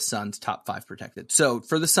from the Suns' top 5 protected. So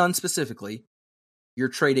for the Suns specifically, you're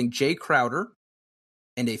trading Jay Crowder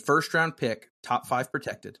and a first-round pick, top 5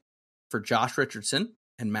 protected, for Josh Richardson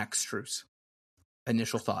and Max Strus.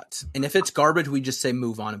 Initial thoughts. And if it's garbage, we just say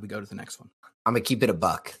move on and we go to the next one. I'm going to keep it a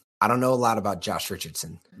buck. I don't know a lot about Josh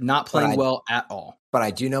Richardson. Not playing well at all. But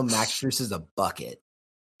I do know Max Strus is a bucket.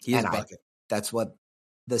 He is a bucket. That's what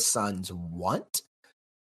the Suns want.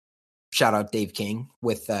 Shout out Dave King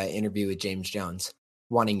with the interview with James Jones.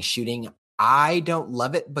 Wanting shooting. I don't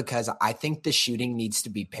love it because I think the shooting needs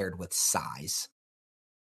to be paired with size.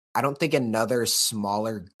 I don't think another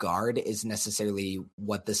smaller guard is necessarily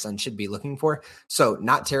what the Suns should be looking for. So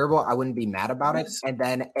not terrible. I wouldn't be mad about it. And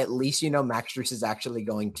then at least, Max Strus is actually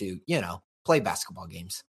going to, play basketball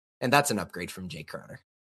games. And that's an upgrade from Jay Crowder.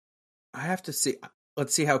 I have to see.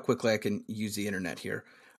 Let's see how quickly I can use the internet here.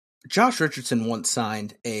 Josh Richardson once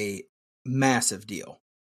signed a massive deal.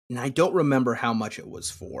 And I don't remember how much it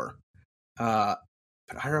was for. But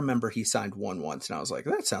I remember he signed one once. And I was like,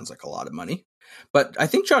 that sounds like a lot of money. But I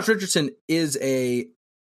think Josh Richardson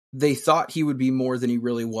they thought he would be more than he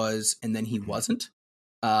really was, and then he wasn't.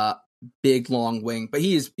 Big, long wing, but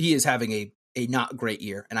he is having a not great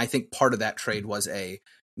year. And I think part of that trade was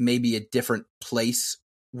maybe a different place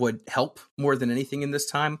would help more than anything in this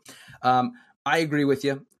time. I agree with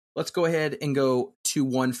you. Let's go ahead and go to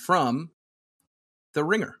one from The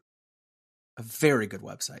Ringer, a very good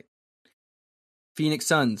website. Phoenix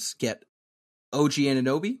Suns get OG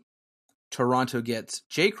Anunoby. Toronto gets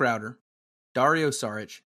Jay Crowder, Dario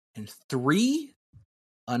Saric, and 3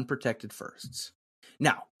 unprotected firsts.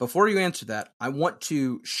 Now, before you answer that, I want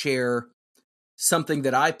to share something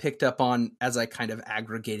that I picked up on as I kind of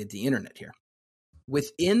aggregated the internet here.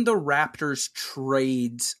 Within the Raptors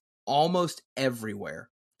trades almost everywhere,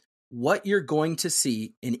 what you're going to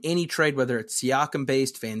see in any trade, whether it's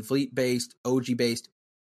Siakam-based, Van Vliet-based, OG-based,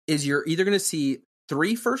 is you're either going to see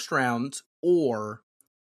 3 first rounds or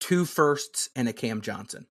 2 firsts and a Cam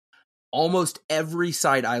Johnson. Almost every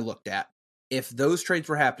site I looked at, if those trades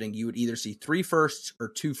were happening, you would either see 3 firsts or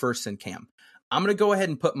 2 firsts and Cam. I'm going to go ahead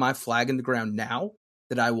and put my flag in the ground now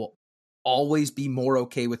that I will always be more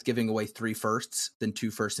okay with giving away 3 firsts than 2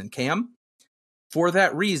 firsts and Cam. For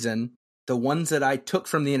that reason, the ones that I took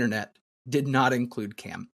from the internet did not include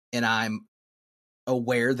Cam. And I'm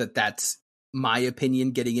aware that that's my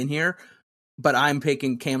opinion getting in here. But I'm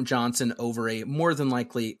picking Cam Johnson over a more than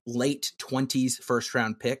likely late 20s first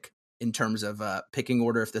round pick in terms of picking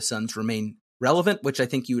order if the Suns remain relevant, which I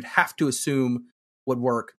think you would have to assume would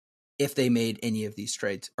work if they made any of these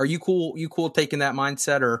trades. Are you cool? You cool taking that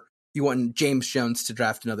mindset, or you want James Jones to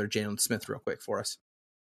draft another Jalen Smith real quick for us?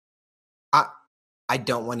 I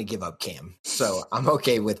don't want to give up Cam, so I'm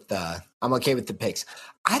okay with the picks.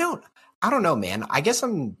 I don't know, man. I guess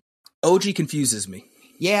OG confuses me.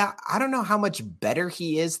 Yeah, I don't know how much better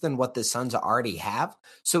he is than what the Suns already have.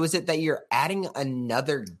 So is it that you're adding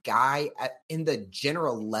another guy in the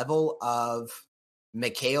general level of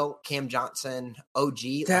Mikal, Cam Johnson, OG?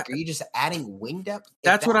 Like, are you just adding wing depth?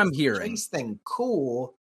 That's what I'm hearing. Then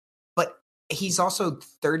cool, but he's also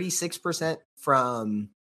 36% from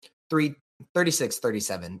three,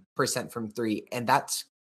 37% from three, and that's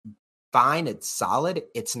fine. It's solid.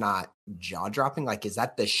 It's not jaw dropping. Like, is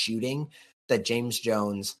that the shooting that James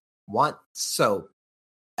Jones wants? So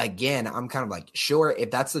again, I'm kind of like, sure, if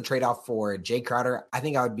that's the trade-off for Jay Crowder, I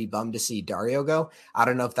think I would be bummed to see Dario go. I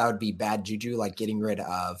don't know if that would be bad juju, like getting rid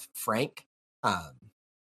of Frank.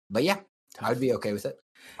 But yeah, I would be okay with it.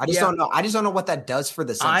 I just don't know. I just don't know what that does for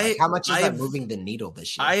the Suns. Like, how much is that moving the needle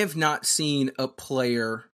this year? I have not seen a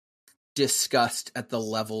player discussed at the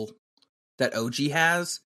level that OG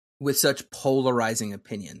has with such polarizing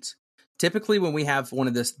opinions. Typically, when we have one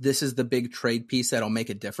of this is the big trade piece that'll make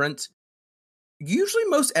a difference. Usually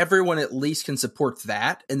most everyone at least can support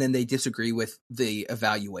that, and then they disagree with the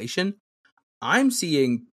evaluation. I'm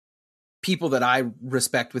seeing people that I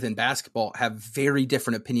respect within basketball have very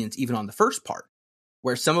different opinions even on the first part,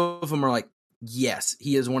 where some of them are like, yes,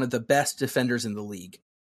 he is one of the best defenders in the league.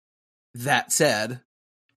 That said,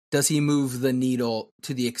 does he move the needle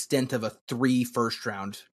to the extent of a 3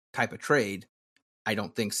 first-round type of trade? I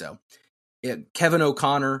don't think so. Kevin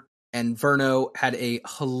O'Connor and Verno had a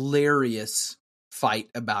hilarious fight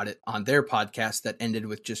about it on their podcast that ended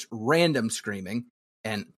with just random screaming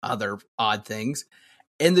and other odd things.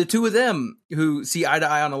 And the two of them, who see eye to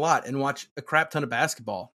eye on a lot and watch a crap ton of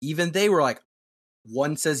basketball, even they were like,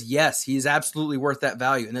 one says, yes, he's absolutely worth that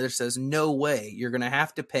value. And the other says, no way, you're going to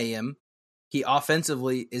have to pay him. He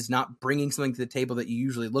offensively is not bringing something to the table that you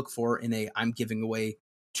usually look for in I'm giving away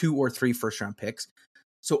 2 or 3 first-round picks.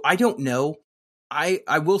 So I don't know.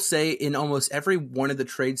 I will say in almost every one of the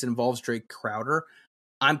trades that involves Jay Crowder,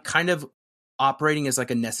 I'm kind of operating as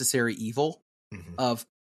like a necessary evil of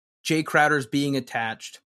Jay Crowder's being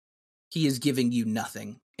attached. He is giving you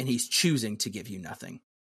nothing, and he's choosing to give you nothing.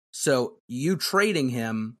 So you trading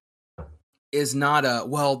him is not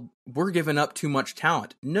well, we're giving up too much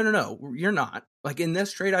talent. No, you're not. Like in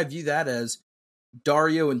this trade, I view that as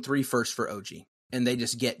Dario and 3 firsts for OG. And they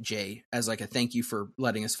just get Jay as like a thank you for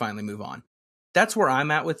letting us finally move on. That's where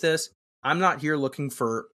I'm at with this. I'm not here looking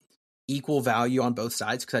for equal value on both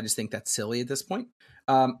sides because I just think that's silly at this point.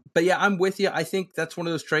 But yeah, I'm with you. I think that's one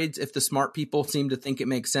of those trades. If the smart people seem to think it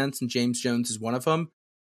makes sense and James Jones is one of them,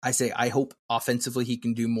 I say I hope offensively he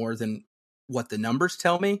can do more than what the numbers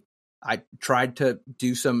tell me. I tried to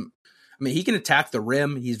do he can attack the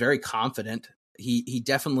rim. He's very confident. He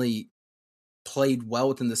definitely played well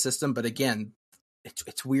within the system. But again,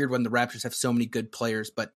 it's weird when the Raptors have so many good players,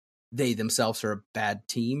 but they themselves are a bad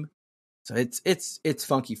team. So it's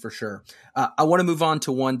funky for sure. I want to move on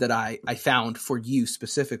to one that I found for you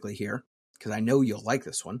specifically here, because I know you'll like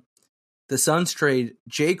this one. The Suns trade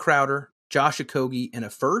Jay Crowder, Josh Okogie, and a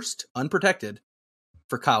first, unprotected,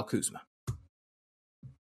 for Kyle Kuzma.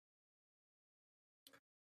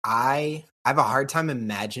 I have a hard time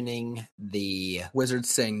imagining the Wizards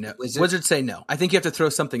saying no. Wizards say no. I think you have to throw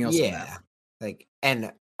something else in that. Like,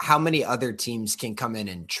 and how many other teams can come in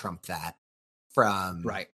and trump that from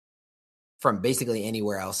basically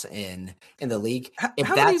anywhere else in the league? How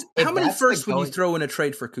many firsts would you throw in a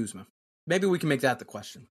trade for Kuzma? Maybe we can make that the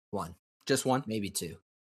question. 1. Just 1? Maybe 2.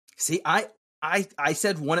 See, I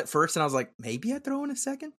said 1 at first, and I was like, maybe I'd throw in a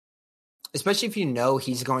second. Especially if you know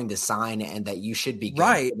he's going to sign and that you should be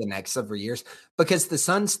good for the next several years. Because the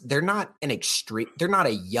Suns, they're not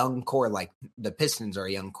a young core like the Pistons are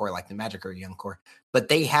a young core, like the Magic are a young core. But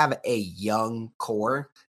they have a young core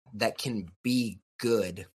that can be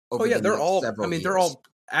good over the next several years. They're all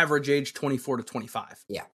average age 24 to 25.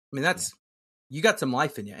 Yeah. I mean, you got some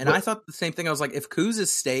life in you. And I thought the same thing. I was like, if Kuz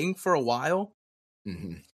is staying for a while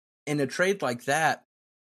in a trade like that,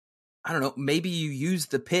 I don't know, maybe you use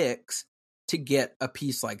the picks to get a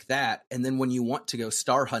piece like that. And then when you want to go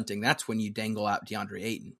star hunting, that's when you dangle out DeAndre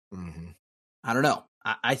Ayton. I don't know.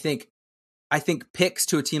 I think picks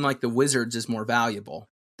to a team like the Wizards is more valuable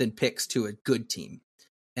than picks to a good team.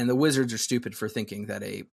 And the Wizards are stupid for thinking that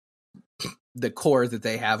the core that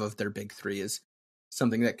they have of their big 3 is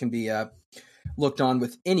something that can be looked on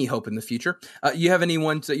with any hope in the future. You have any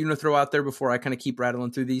ones that you want to throw out there before I kind of keep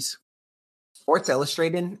rattling through these? Sports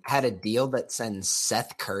Illustrated had a deal that sends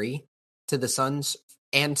Seth Curry to the Suns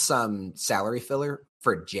and some salary filler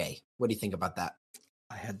for Jay. What do you think about that?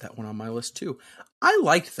 I had that one on my list too. I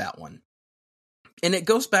liked that one. And it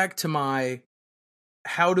goes back to my,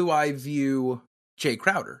 how do I view Jay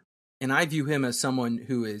Crowder? And I view him as someone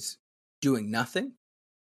who is doing nothing.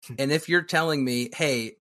 And if you're telling me,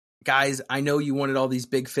 hey, guys, I know you wanted all these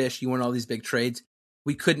big fish, you wanted all these big trades,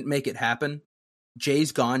 we couldn't make it happen.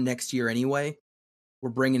 Jay's gone next year anyway. We're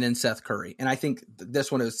bringing in Seth Curry. And I think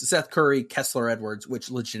this one is Seth Curry, Kessler Edwards, which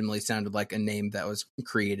legitimately sounded like a name that was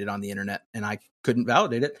created on the internet, and I couldn't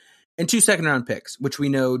validate it. And 2 second-round picks, which we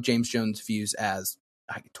know James Jones views as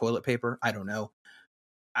toilet paper. I don't know.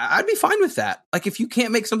 I'd be fine with that. Like, if you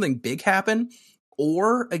can't make something big happen,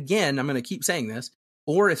 or, again, I'm going to keep saying this,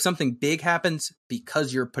 or if something big happens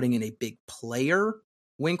because you're putting in a big player,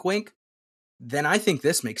 wink, wink, then I think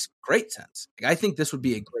this makes great sense. I think this would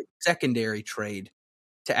be a great secondary trade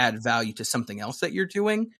to add value to something else that you're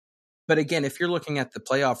doing. But again, if you're looking at the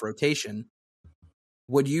playoff rotation,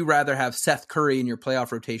 would you rather have Seth Curry in your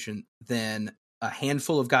playoff rotation than a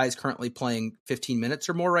handful of guys currently playing 15 minutes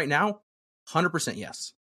or more right now? 100%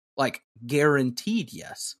 yes. Like, guaranteed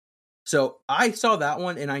yes. So I saw that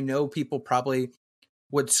one, and I know people probably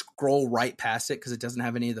would scroll right past it because it doesn't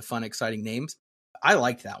have any of the fun, exciting names. I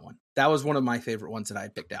liked that one. That was one of my favorite ones that I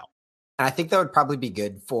had picked out. And I think that would probably be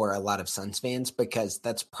good for a lot of Suns fans because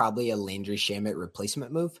that's probably a Landry Shamet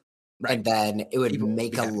replacement move. Right. And then it would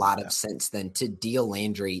make a lot of sense then to deal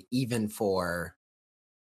Landry even for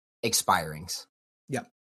expirings. Yeah.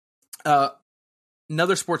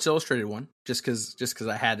 Another Sports Illustrated one, just because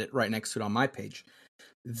I had it right next to it on my page.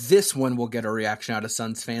 This one will get a reaction out of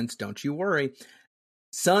Suns fans. Don't you worry.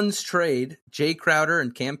 Suns trade Jay Crowder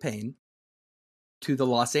and Cam Payne to the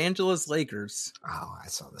Los Angeles Lakers. Oh, I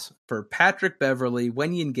saw this one. For Patrick Beverley,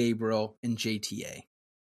 Wenyen Gabriel, and JTA.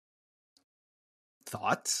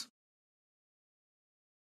 Thoughts?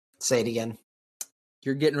 Say it again.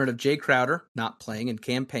 You're getting rid of Jay Crowder, not playing, and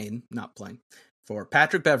Cam Payne, not playing. For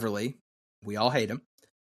Patrick Beverley, we all hate him.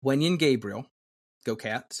 Wenyen Gabriel, go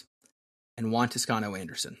Cats, and Juan Toscano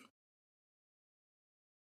Anderson.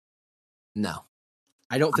 No.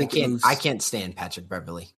 I don't think I can't stand Patrick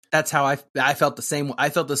Beverley. That's how I felt the same. I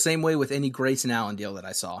felt the same way with any Grayson Allen deal that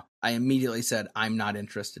I saw. I immediately said, I'm not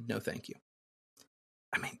interested. No, thank you.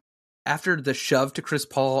 I mean, after the shove to Chris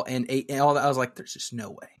Paul and all that, I was like, there's just no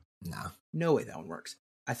way. No way that one works.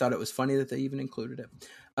 I thought it was funny that they even included it.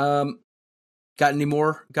 Got any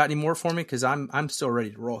more for me? Because I'm still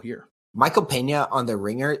ready to roll here. Michael Pena on The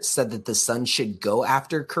Ringer said that the Suns should go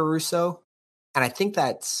after Caruso. And I think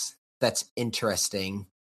that's interesting.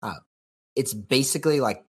 It's basically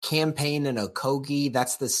like Cam Payne and Okogie.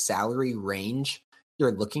 That's the salary range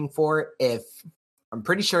you're looking for. I'm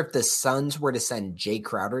pretty sure if the Suns were to send Jay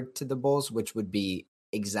Crowder to the Bulls, which would be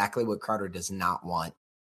exactly what Crowder does not want,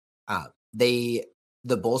 the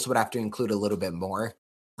Bulls would have to include a little bit more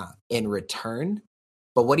in return.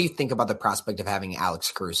 But what do you think about the prospect of having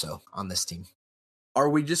Alex Caruso on this team? Are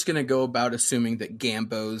we just going to go about assuming that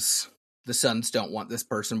the Suns don't want this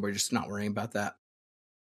person? We're just not worrying about that.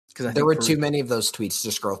 Because there were too many of those tweets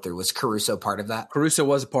to scroll through. Was Caruso part of that? Caruso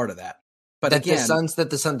was a part of that. But that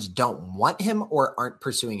the Suns don't want him or aren't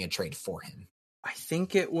pursuing a trade for him? I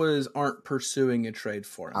think it was aren't pursuing a trade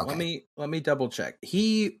for him. Okay. Let me double check.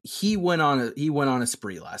 He went on a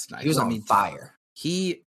spree last night. He was on fire.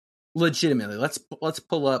 He legitimately, let's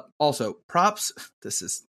pull up also props. This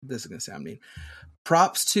is going to sound mean.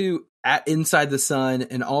 Props to at Inside the Sun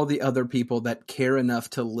and all the other people that care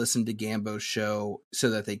enough to listen to Gambo's show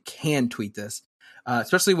so that they can tweet this.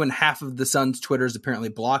 Especially when half of the Suns' Twitter is apparently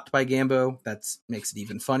blocked by Gambo. That makes it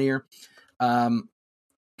even funnier.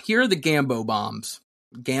 Here are the Gambo bombs.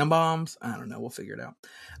 Gambombs? I don't know. We'll figure it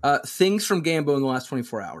out. Things from Gambo in the last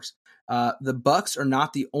 24 hours. The Bucks are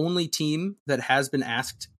not the only team that has been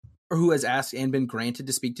asked or who has asked and been granted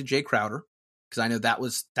to speak to Jay Crowder. Because I know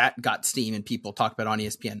that got steam and people talked about it on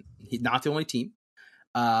ESPN. He's not the only team.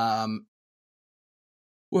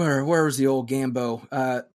 Where was the old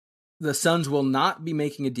Gambo? The Suns will not be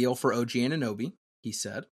making a deal for OG Anunoby, he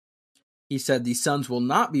said. He said the Suns will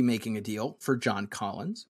not be making a deal for John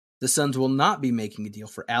Collins. The Suns will not be making a deal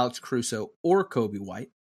for Alex Caruso or Kobe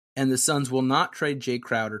White. And the Suns will not trade Jay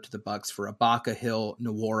Crowder to the Bucks for Ibaka, Hill,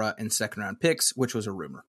 Nwora, and second-round picks, which was a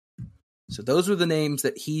rumor. So those were the names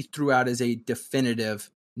that he threw out as a definitive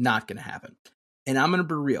not going to happen. And I'm going to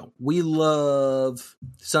be real. We love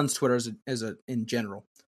Suns Twitter in general.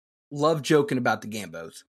 Love joking about the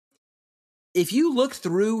Gambos. If you look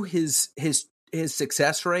through his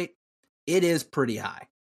success rate, it is pretty high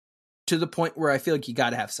to the point where I feel like you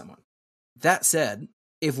got to have someone. That said,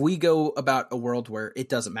 if we go about a world where it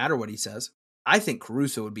doesn't matter what he says, I think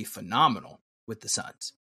Caruso would be phenomenal with the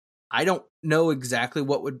Suns. I don't know exactly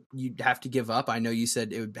what you'd have to give up. I know you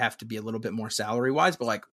said it would have to be a little bit more salary wise, but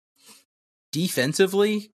like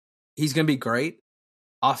defensively, he's going to be great.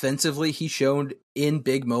 Offensively, he showed in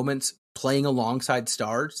big moments playing alongside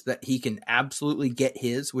stars that he can absolutely get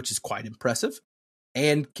his, which is quite impressive,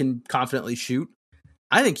 and can confidently shoot.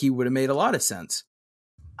 I think he would have made a lot of sense.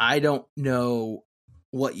 I don't know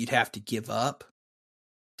what you'd have to give up,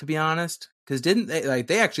 to be honest. Because didn't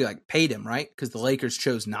they actually paid him, right? Because the Lakers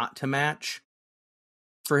chose not to match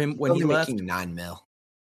for him when he left. Making $9 million.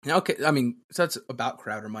 Okay, I mean, so that's about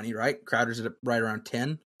Crowder money, right? Crowder's at right around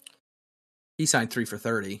 10. He signed 3 for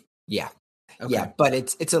 $30. Yeah, okay. Yeah, but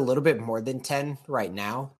it's a little bit more than 10 right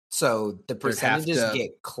now. So the percentages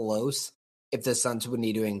get close if the Suns would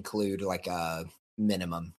need to include like a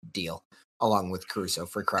minimum deal along with Caruso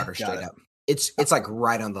for Crowder straight up. It's like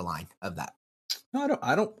right on the line of that. No,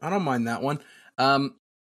 I don't mind that one.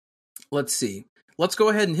 Let's see. Let's go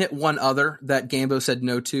ahead and hit one other that Gambo said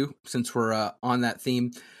no to, since we're on that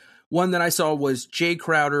theme. One that I saw was Jay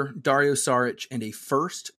Crowder, Dario Saric, and a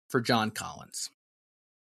first for John Collins.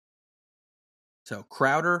 So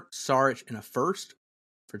Crowder, Saric, and a first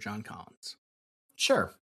for John Collins.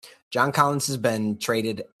 Sure. John Collins has been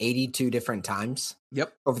traded 82 different times.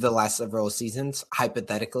 Yep. Over the last several seasons,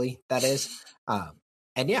 hypothetically, that is.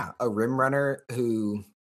 And yeah, a rim runner who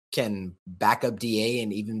can back up DA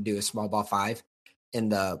and even do a small ball 5 in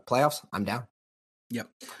the playoffs, I'm down. Yep.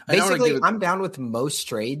 Basically, I'm down with most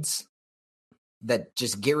trades that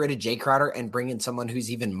just get rid of Jay Crowder and bring in someone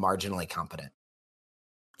who's even marginally competent.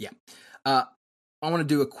 Yeah. I want to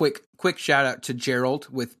do a quick shout out to Gerald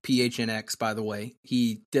with PHNX, by the way.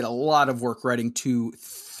 He did a lot of work writing 2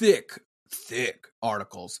 thick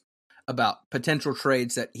articles about potential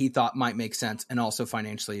trades that he thought might make sense and also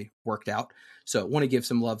financially worked out. So I want to give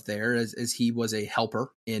some love there as he was a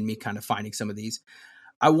helper in me kind of finding some of these.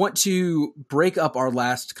 I want to break up our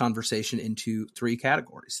last conversation into 3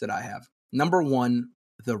 categories that I have. Number 1,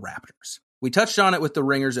 the Raptors. We touched on it with the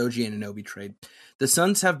Ringers OG Anunoby trade. The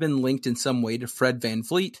Suns have been linked in some way to Fred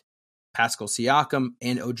VanVleet, Pascal Siakam,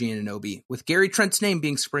 and OG Anunoby, with Gary Trent's name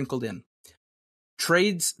being sprinkled in.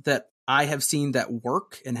 Trades that I have seen that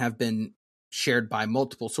work and have been shared by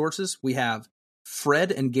multiple sources. We have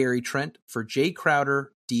Fred and Gary Trent for Jay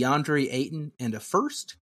Crowder, DeAndre Ayton, and a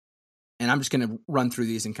first. And I'm just going to run through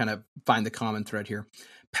these and kind of find the common thread here.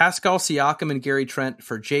 Pascal Siakam and Gary Trent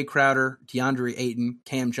for Jay Crowder, DeAndre Ayton,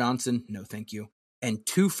 Cam Johnson, no thank you, and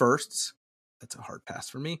 2 firsts. That's a hard pass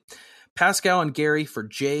for me. Pascal and Gary for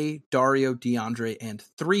Jay, Dario, DeAndre, and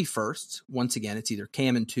 3 firsts. Once again, it's either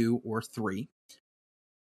Cam and 2 or 3.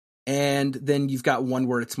 And then you've got one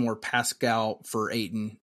where it's more Pascal for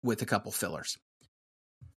Ayton with a couple fillers.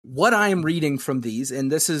 What I am reading from these,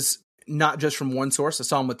 and this is not just from one source, I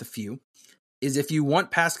saw them with a few, is if you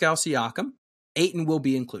want Pascal Siakam, Ayton will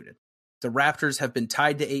be included. The Raptors have been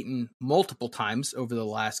tied to Ayton multiple times over the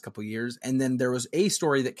last couple years. And then there was a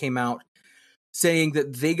story that came out saying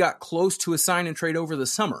that they got close to a sign and trade over the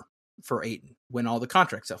summer for Ayton when all the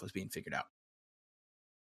contract stuff was being figured out.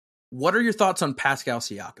 What are your thoughts on Pascal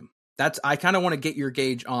Siakam? I kind of want to get your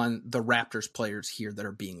gauge on the Raptors players here that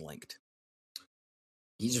are being linked.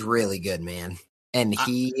 He's really good, man. And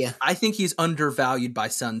I think he's undervalued by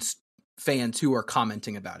Suns fans who are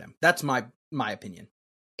commenting about him. That's my opinion.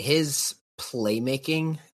 His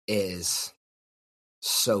playmaking is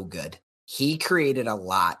so good. He created a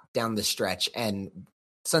lot down the stretch, and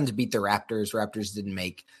Suns beat the Raptors. Raptors didn't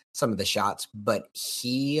make some of the shots, but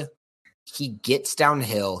he gets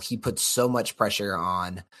downhill. He puts so much pressure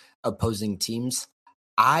on opposing teams.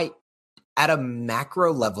 At a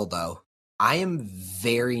macro level, though, I am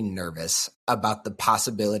very nervous about the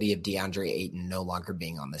possibility of DeAndre Ayton no longer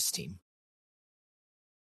being on this team.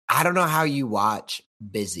 I don't know how you watch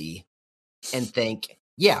Busy and think,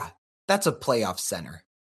 yeah, that's a playoff center.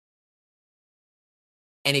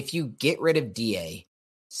 And if you get rid of DA,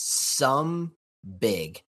 some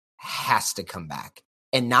big has to come back.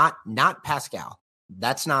 And not Pascal.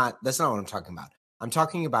 That's not what I'm talking about. I'm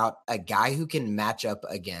talking about a guy who can match up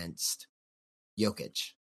against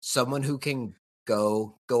Jokic. Someone who can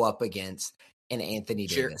go up against an Anthony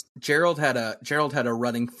Davis. Gerald had a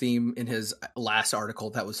running theme in his last article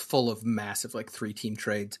that was full of massive 3-team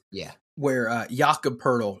trades. Yeah, where Jakob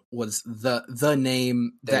Poeltl was the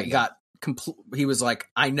name that got complete. He was like,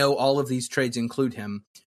 I know all of these trades include him,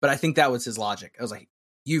 but I think that was his logic. I was like,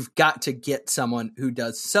 you've got to get someone who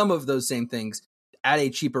does some of those same things at a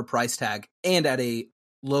cheaper price tag and at a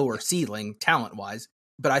lower ceiling talent wise.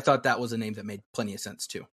 But I thought that was a name that made plenty of sense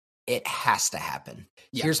too. It has to happen.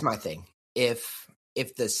 Yeah. Here's my thing. If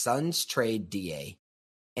the Suns trade DA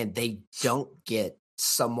and they don't get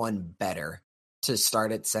someone better to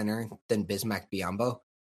start at center than Bismack Biyombo,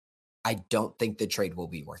 I don't think the trade will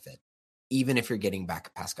be worth it, even if you're getting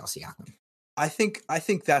back Pascal Siakam. I think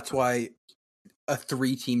that's why a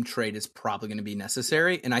 3-team trade is probably going to be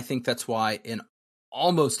necessary. And I think that's why in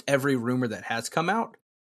almost every rumor that has come out,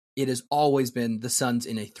 it has always been the Suns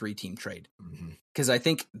in a 3-team trade. Because I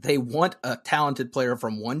think they want a talented player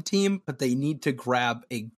from one team, but they need to grab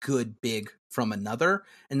a good big from another.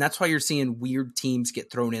 And that's why you're seeing weird teams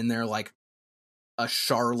get thrown in there, like a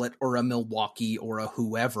Charlotte or a Milwaukee or a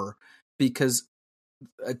whoever, because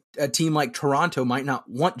a team like Toronto might not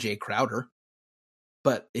want Jay Crowder.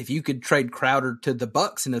 But if you could trade Crowder to the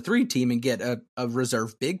Bucks in a 3-team and get a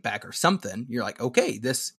reserve big back or something, you're like, okay,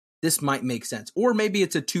 this might make sense. Or maybe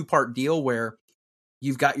it's a 2-part deal where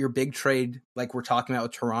you've got your big trade like we're talking about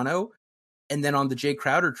with Toronto, and then on the Jay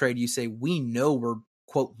Crowder trade, you say, we know we're,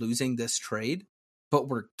 quote, losing this trade, but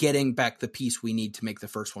we're getting back the piece we need to make the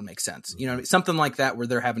first one make sense. You know, something like that where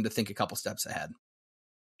they're having to think a couple steps ahead.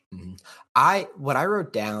 What I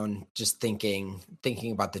wrote down, just thinking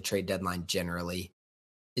about the trade deadline generally,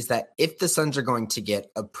 is that if the Suns are going to get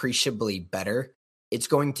appreciably better, it's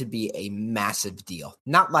going to be a massive deal.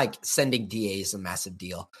 Not like sending DA is a massive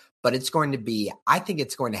deal, but it's going to be, I think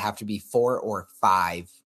it's going to have to be 4 or 5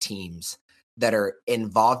 teams that are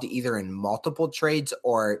involved either in multiple trades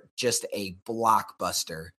or just a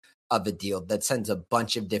blockbuster of a deal that sends a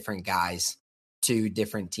bunch of different guys to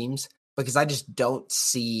different teams, because I just don't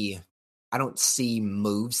see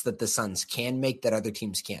moves that the Suns can make that other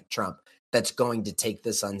teams can't trump that's going to take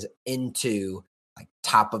the Suns into like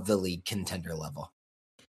top of the league contender level.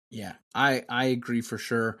 Yeah, I agree for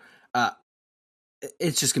sure.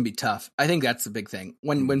 It's just going to be tough. I think that's the big thing.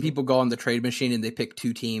 When people go on the trade machine and they pick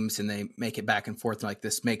 2 teams and they make it back and forth, like,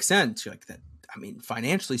 this makes sense. You're like, that, I mean,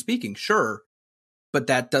 financially speaking, sure, but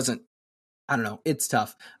that doesn't, I don't know. It's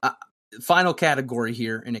tough. Final category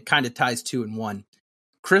here, and it kind of ties 2 in 1.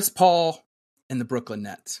 Chris Paul and the Brooklyn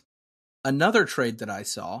Nets. Another trade that I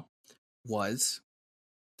saw was,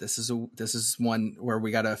 this is one where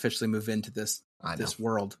we got to officially move into this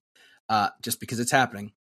world, just because it's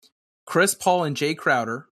happening. Chris Paul and Jay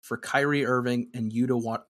Crowder for Kyrie Irving and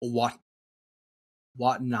Yuta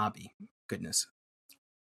Watanabe. Goodness,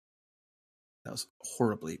 that was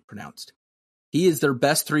horribly pronounced. He is their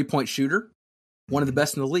best 3-point shooter, one of the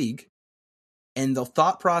best in the league. And the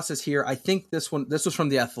thought process here, I think this was from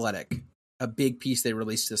The Athletic, a big piece they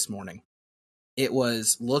released this morning. It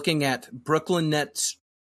was looking at Brooklyn Nets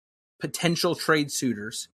potential trade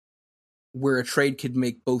suitors where a trade could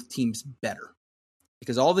make both teams better,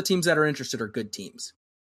 because all the teams that are interested are good teams.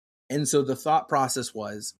 And so the thought process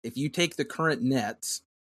was, if you take the current Nets,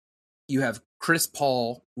 you have Chris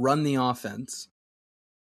Paul run the offense,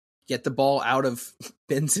 get the ball out of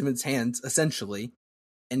Ben Simmons' hands, essentially,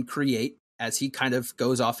 and create as he kind of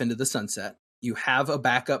goes off into the sunset. You have a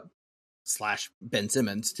backup / Ben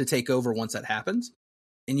Simmons to take over once that happens,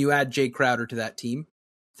 and you add Jay Crowder to that team.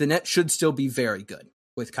 The Nets should still be very good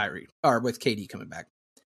with KD coming back.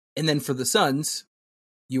 And then for the Suns,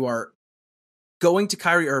 you are going to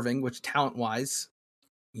Kyrie Irving, which talent-wise,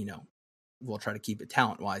 you know, we'll try to keep it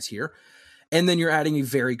talent-wise here. And then you're adding a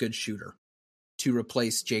very good shooter to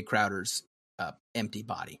replace Jay Crowder's empty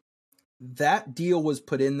body. That deal was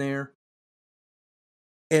put in there.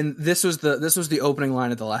 And this was the opening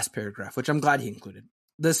line of the last paragraph, which I'm glad he included.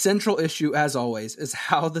 The central issue, as always, is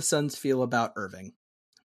how the Suns feel about Irving.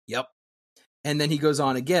 Yep. And then he goes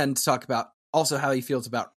on again to talk about also how he feels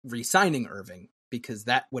about re-signing Irving, because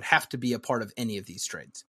that would have to be a part of any of these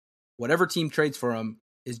trades. Whatever team trades for him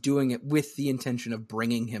is doing it with the intention of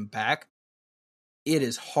bringing him back. It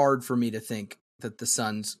is hard for me to think that the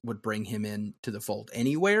Suns would bring him in to the fold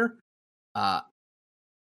anywhere. I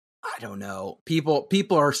don't know. People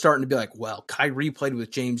are starting to be like, well, Kyrie played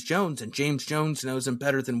with James Jones and James Jones knows him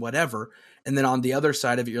better than whatever. And then on the other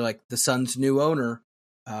side of it, you're like, the Suns' new owner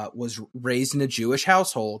was raised in a Jewish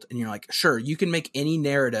household. And you're like, sure, you can make any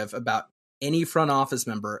narrative about any front office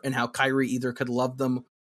member and how Kyrie either could love them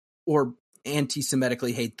or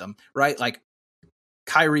anti-Semitically hate them, right? Like,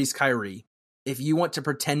 Kyrie's Kyrie. If you want to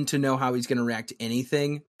pretend to know how he's going to react to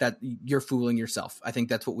anything, that you're fooling yourself. I think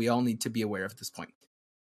that's what we all need to be aware of at this point.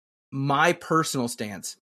 My personal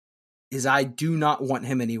stance is I do not want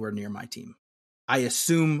him anywhere near my team. I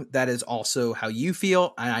assume that is also how you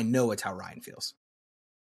feel, and I know it's how Ryan feels.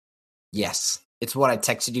 Yes, it's what I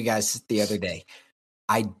texted you guys the other day.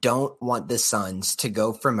 I don't want the Suns to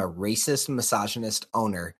go from a racist, misogynist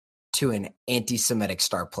owner to an anti-Semitic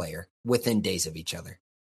star player within days of each other.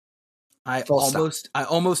 I almost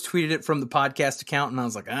tweeted it from the podcast account, and I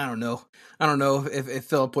was like, I don't know if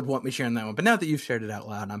Philip would want me sharing that one. But now that you've shared it out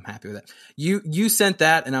loud, I'm happy with it. You sent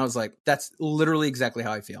that, and I was like, that's literally exactly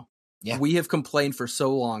how I feel. Yeah. We have complained for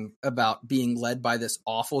so long about being led by this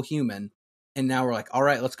awful human, and now we're like, all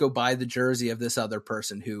right, let's go buy the jersey of this other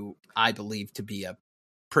person who I believe to be a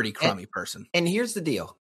pretty crummy person. And here's the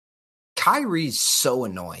deal. Kyrie's so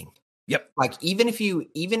annoying. Yep. Like even if you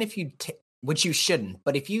which you shouldn't,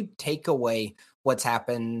 but if you take away what's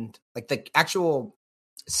happened, like the actual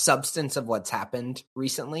substance of what's happened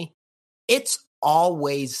recently, it's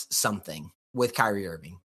always something with Kyrie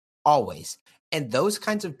Irving. Always. And those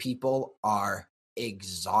kinds of people are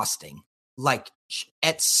exhausting. Like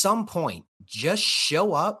at some point, just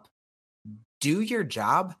show up, do your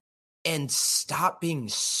job, and stop being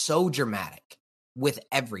so dramatic with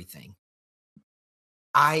everything.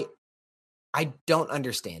 I don't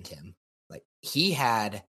understand him. Like he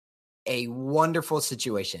had a wonderful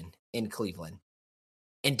situation in Cleveland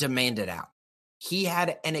and demanded out. He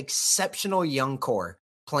had an exceptional young core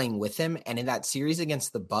playing with him, and in that series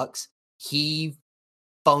against the Bucks, he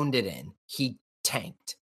phoned it in. He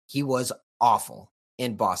tanked. He was awful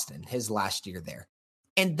in Boston his last year there.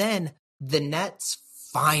 And then the Nets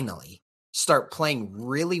finally start playing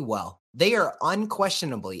really well. They are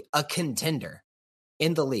unquestionably a contender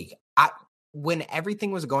in the league. When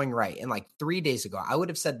everything was going right, and like 3 days ago, I would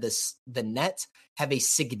have said this: the Nets have a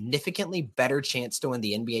significantly better chance to win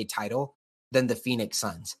the NBA title than the Phoenix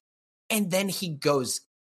Suns. And then he goes,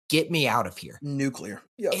 "Get me out of here." Nuclear.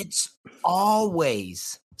 Yep. It's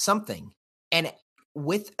always something. And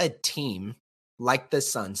with a team like the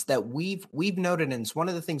Suns that we've noted, and it's one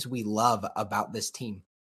of the things we love about this team,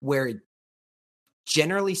 where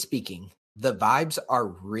generally speaking, the vibes are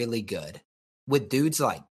really good with dudes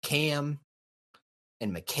like Cam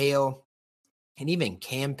and Mikal and even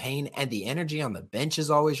Cam Payne, and the energy on the bench is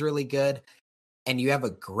always really good. And you have a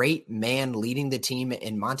great man leading the team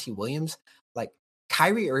in Monty Williams. Like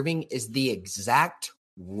Kyrie Irving is the exact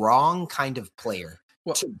wrong kind of player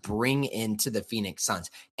to bring into the Phoenix Suns.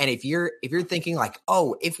 And if you're thinking like,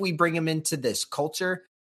 oh, if we bring him into this culture,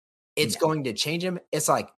 it's going to change him. It's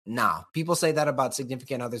like, nah, people say that about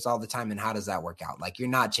significant others all the time. And how does that work out? Like, you're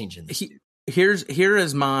not changing this. Here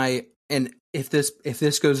is my, and if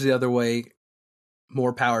this goes the other way,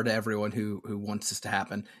 more power to everyone who wants this to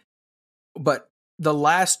happen. But the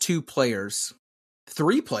last 3 players,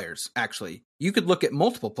 actually, you could look at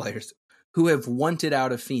multiple players who have wanted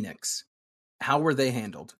out of Phoenix. How were they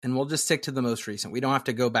handled? And we'll just stick to the most recent. We don't have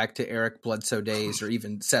to go back to Eric Bledsoe days or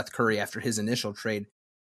even Seth Curry after his initial trade.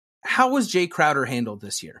 How was Jay Crowder handled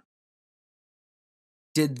this year?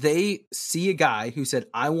 Did they see a guy who said,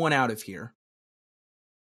 I want out of here,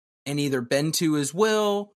 and either bend to his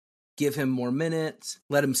will, give him more minutes,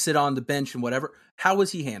 let him sit on the bench and whatever? How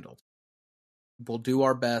was he handled? We'll do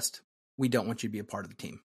our best. We don't want you to be a part of the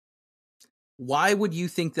team. Why would you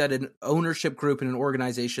think that an ownership group and an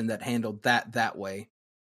organization that handled that way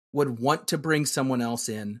would want to bring someone else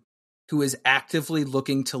in who is actively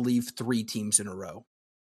looking to leave 3 teams in a row,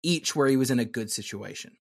 each where he was in a good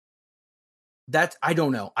situation? I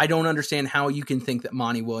don't know. I don't understand how you can think that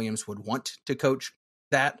Monty Williams would want to coach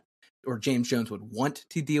that, or James Jones would want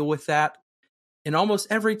to deal with that. And almost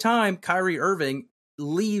every time Kyrie Irving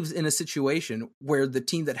leaves in a situation where the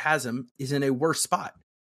team that has him is in a worse spot.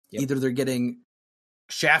 Yep. Either they're getting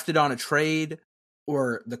shafted on a trade,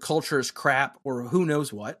 or the culture is crap, or who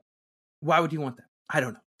knows what. Why would you want that? I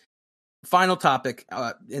don't know. Final topic,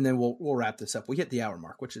 and then we'll wrap this up. We hit the hour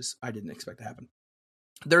mark, which is I didn't expect to happen.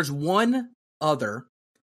 There's one other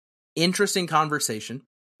interesting conversation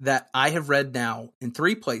that I have read now in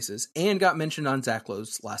 3 places and got mentioned on Zach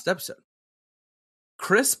Lowe's last episode.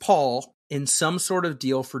 Chris Paul in some sort of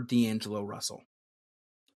deal for D'Angelo Russell.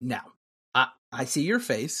 Now, I see your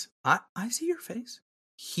face. I see your face.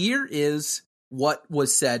 Here is what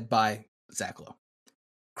was said by Zach Lowe.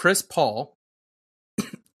 Chris Paul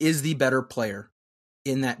is the better player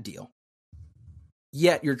in that deal.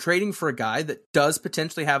 Yet you're trading for a guy that does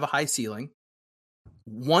potentially have a high ceiling,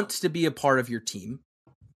 wants to be a part of your team.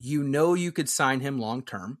 You know you could sign him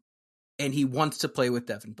long-term, and he wants to play with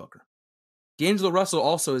Devin Booker. D'Angelo Russell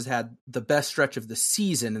also has had the best stretch of the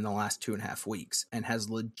season in the last 2.5 weeks and has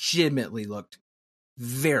legitimately looked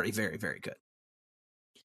very, very, very good.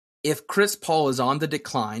 If Chris Paul is on the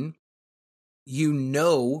decline, you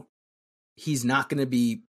know he's not going to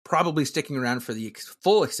be probably sticking around for the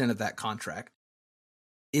full extent of that contract.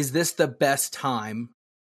 Is this the best time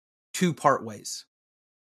to part ways?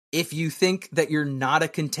 If you think that you're not a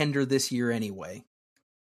contender this year anyway,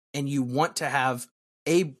 and you want to have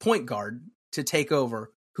a point guard to take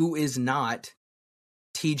over who is not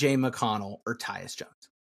TJ McConnell or Tyus Jones.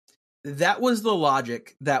 That was the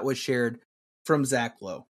logic that was shared from Zach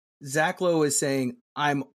Lowe. Zach Lowe is saying,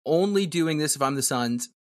 I'm only doing this if I'm the Suns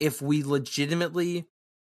if we legitimately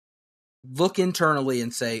look internally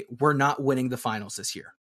and say, we're not winning the finals this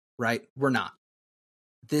year, right? We're not.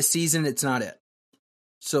 This season, it's not it.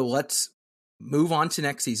 So let's move on to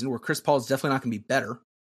next season where Chris Paul is definitely not going to be better.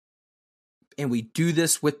 And we do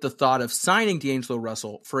this with the thought of signing D'Angelo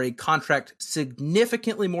Russell for a contract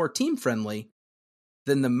significantly more team-friendly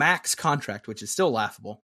than the max contract, which is still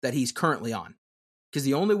laughable, that he's currently on. Because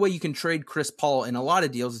the only way you can trade Chris Paul in a lot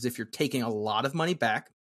of deals is if you're taking a lot of money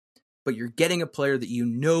back, but you're getting a player that you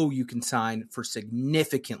know you can sign for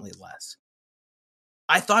significantly less.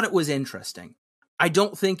 I thought it was interesting. I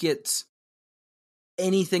don't think it's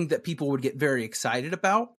anything that people would get very excited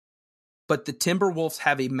about, but the Timberwolves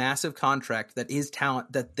have a massive contract that is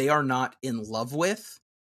talent that they are not in love with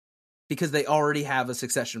because they already have a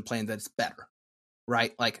succession plan that's better,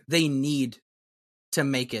 right? Like they need to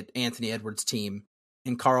make it Anthony Edwards' team,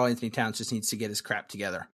 and Karl Anthony Towns just needs to get his crap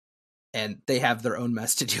together. And they have their own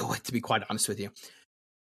mess to deal with, to be quite honest with you.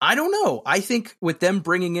 I don't know. I think with them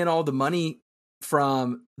bringing in all the money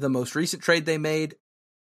from the most recent trade they made,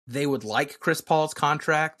 they would like Chris Paul's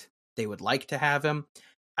contract. They would like to have him.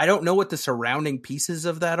 I don't know what the surrounding pieces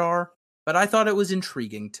of that are, but I thought it was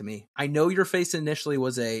intriguing to me. I know your face initially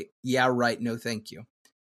was a, yeah, right, no thank you.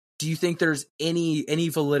 Do you think there's any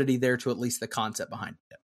validity there to at least the concept behind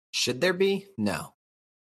it? Should there be? No.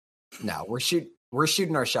 We're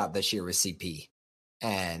shooting our shot this year with CP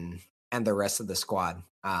and the rest of the squad.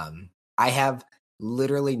 I have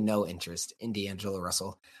literally no interest in D'Angelo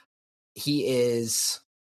Russell. He is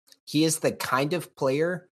the kind of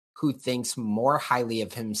player who thinks more highly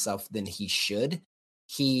of himself than he should.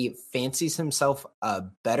 He fancies himself a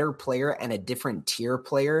better player and a different tier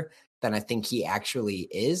player than I think he actually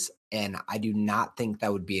is. And I do not think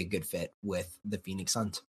that would be a good fit with the Phoenix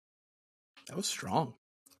Suns. That was strong.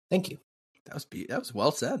 Thank you. That was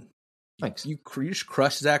well said. Thanks. You just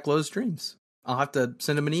crushed Zach Lowe's dreams. I'll have to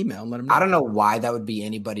send him an email and let him know. I don't know why that would be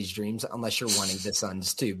anybody's dreams unless you're wanting the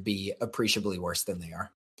Suns to be appreciably worse than they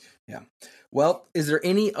are. Yeah. Well, is there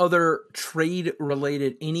any other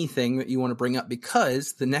trade-related anything that you want to bring up?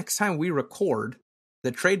 Because the next time we record,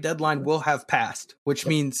 the trade deadline will have passed, which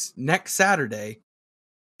means next Saturday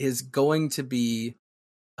is going to be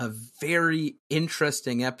a very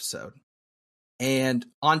interesting episode. And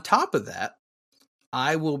on top of that,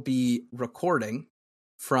 I will be recording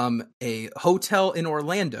from a hotel in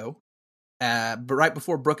Orlando right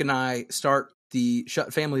before Brooke and I start the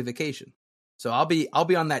Shut Family Vacation. So I'll be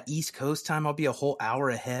on that East Coast time. I'll be a whole hour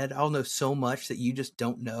ahead. I'll know so much that you just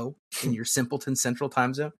don't know in your simpleton Central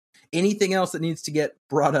Time Zone. Anything else that needs to get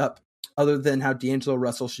brought up other than how D'Angelo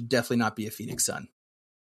Russell should definitely not be a Phoenix Sun?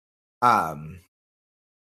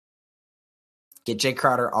 Get Jay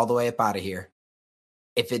Crowder all the way up out of here.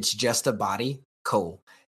 If it's just a body, cool.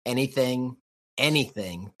 Anything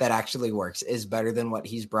that actually works is better than what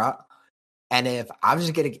he's brought. And if I'm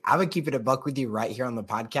gonna keep it a buck with you right here on the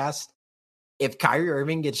podcast. If Kyrie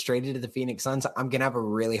Irving gets traded to the Phoenix Suns, I'm gonna have a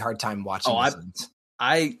really hard time watching the Suns.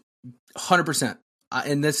 I 100%.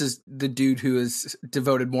 And this is the dude who has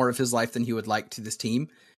devoted more of his life than he would like to this team.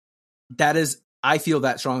 I feel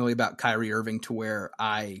that strongly about Kyrie Irving to where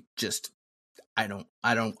I don't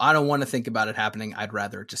want to think about it happening. I'd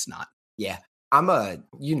rather just not. Yeah. I'm a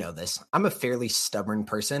fairly stubborn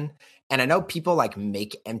person. And I know people like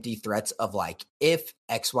make empty threats of like, if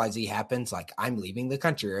XYZ happens, like I'm leaving the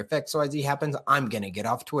country, or if XYZ happens, I'm going to get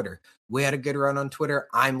off Twitter. We had a good run on Twitter.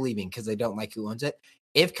 I'm leaving because I don't like who owns it.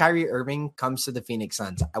 If Kyrie Irving comes to the Phoenix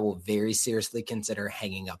Suns, I will very seriously consider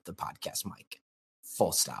hanging up the podcast mic.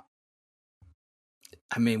 Full stop.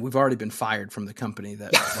 I mean, we've already been fired from the company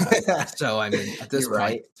that, so I mean, at this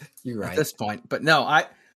point, you're right. At this point, but no,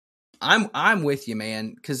 I'm with you,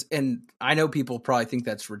 man. And I know people probably think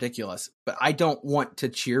that's ridiculous, but I don't want to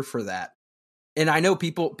cheer for that. And I know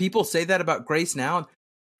people say that about Grace now.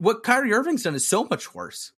 What Kyrie Irving's done is so much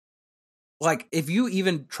worse. Like, if you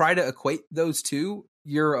even try to equate those two,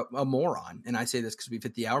 you're a moron. And I say this because we've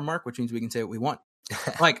hit the hour mark, which means we can say what we want.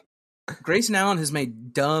 Like, Grayson Allen has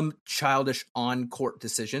made dumb, childish on-court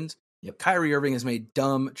decisions. Yep. Kyrie Irving has made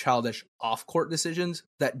dumb, childish off-court decisions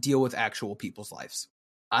that deal with actual people's lives.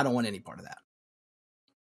 I don't want any part of that.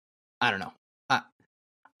 I don't know.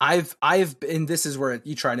 I've and this is where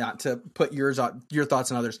you try not to put your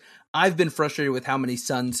thoughts on others. I've been frustrated with how many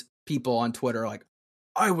Suns people on Twitter are like,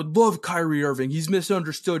 I would love Kyrie Irving. He's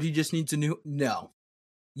misunderstood. He just needs a new. No,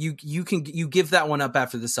 you give that one up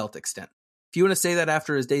after the Celtics stint. If you want to say that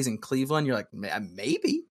after his days in Cleveland, you're like,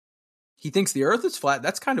 maybe. he thinks the earth is flat.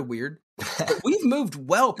 That's kind of weird. But we've moved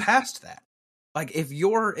well past that. Like if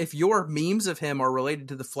your memes of him are related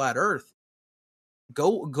to the flat earth,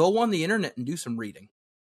 go on the internet and do some reading.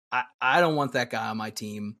 I don't want that guy on my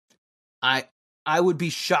team. I would be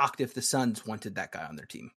shocked if the Suns wanted that guy on their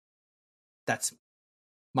team. That's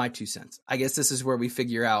my 2 cents. I guess this is where we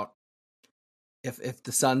figure out if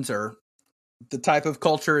the Suns are the type of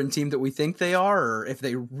culture and team that we think they are, or if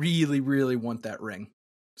they really, really want that ring.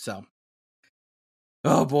 So,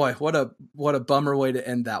 oh boy, what a bummer way to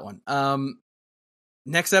end that one.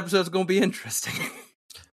 Next episode is going to be interesting.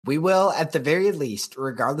 We will, at the very least,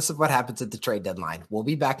 regardless of what happens at the trade deadline, we'll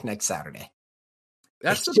be back next Saturday.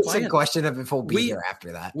 That's it's the just plan. a question of if we'll be here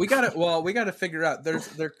after that. We got to figure out.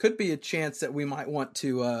 There could be a chance that we might want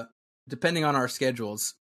to, depending on our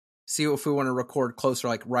schedules, see if we want to record closer,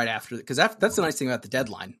 like right after, because that's the nice thing about the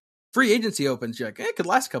deadline. Free agency opens, you're like, it could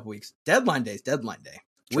last a couple weeks. Deadline day. True.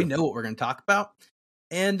 We know what we're going to talk about.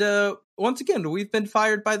 And once again, we've been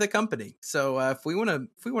fired by the company. So if we want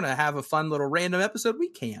to have a fun little random episode, we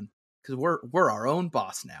can, because we're our own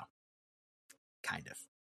boss now. Kind of.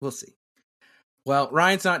 We'll see. Well,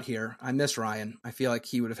 Ryan's not here. I miss Ryan. I feel like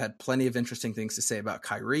he would have had plenty of interesting things to say about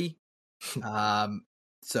Kyrie.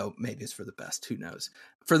 So maybe it's for the best. Who knows?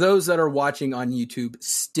 For those that are watching on YouTube,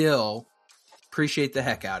 still appreciate the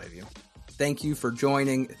heck out of you. Thank you for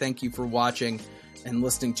joining. Thank you for watching and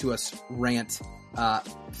listening to us rant.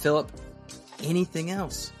 Philip, anything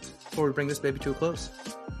else before we bring this baby to a close?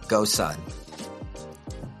 Go Sun.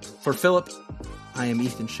 For Philip, I am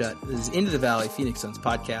Ethan Shutt. This is Into the Valley, Phoenix Suns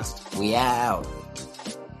podcast. We out.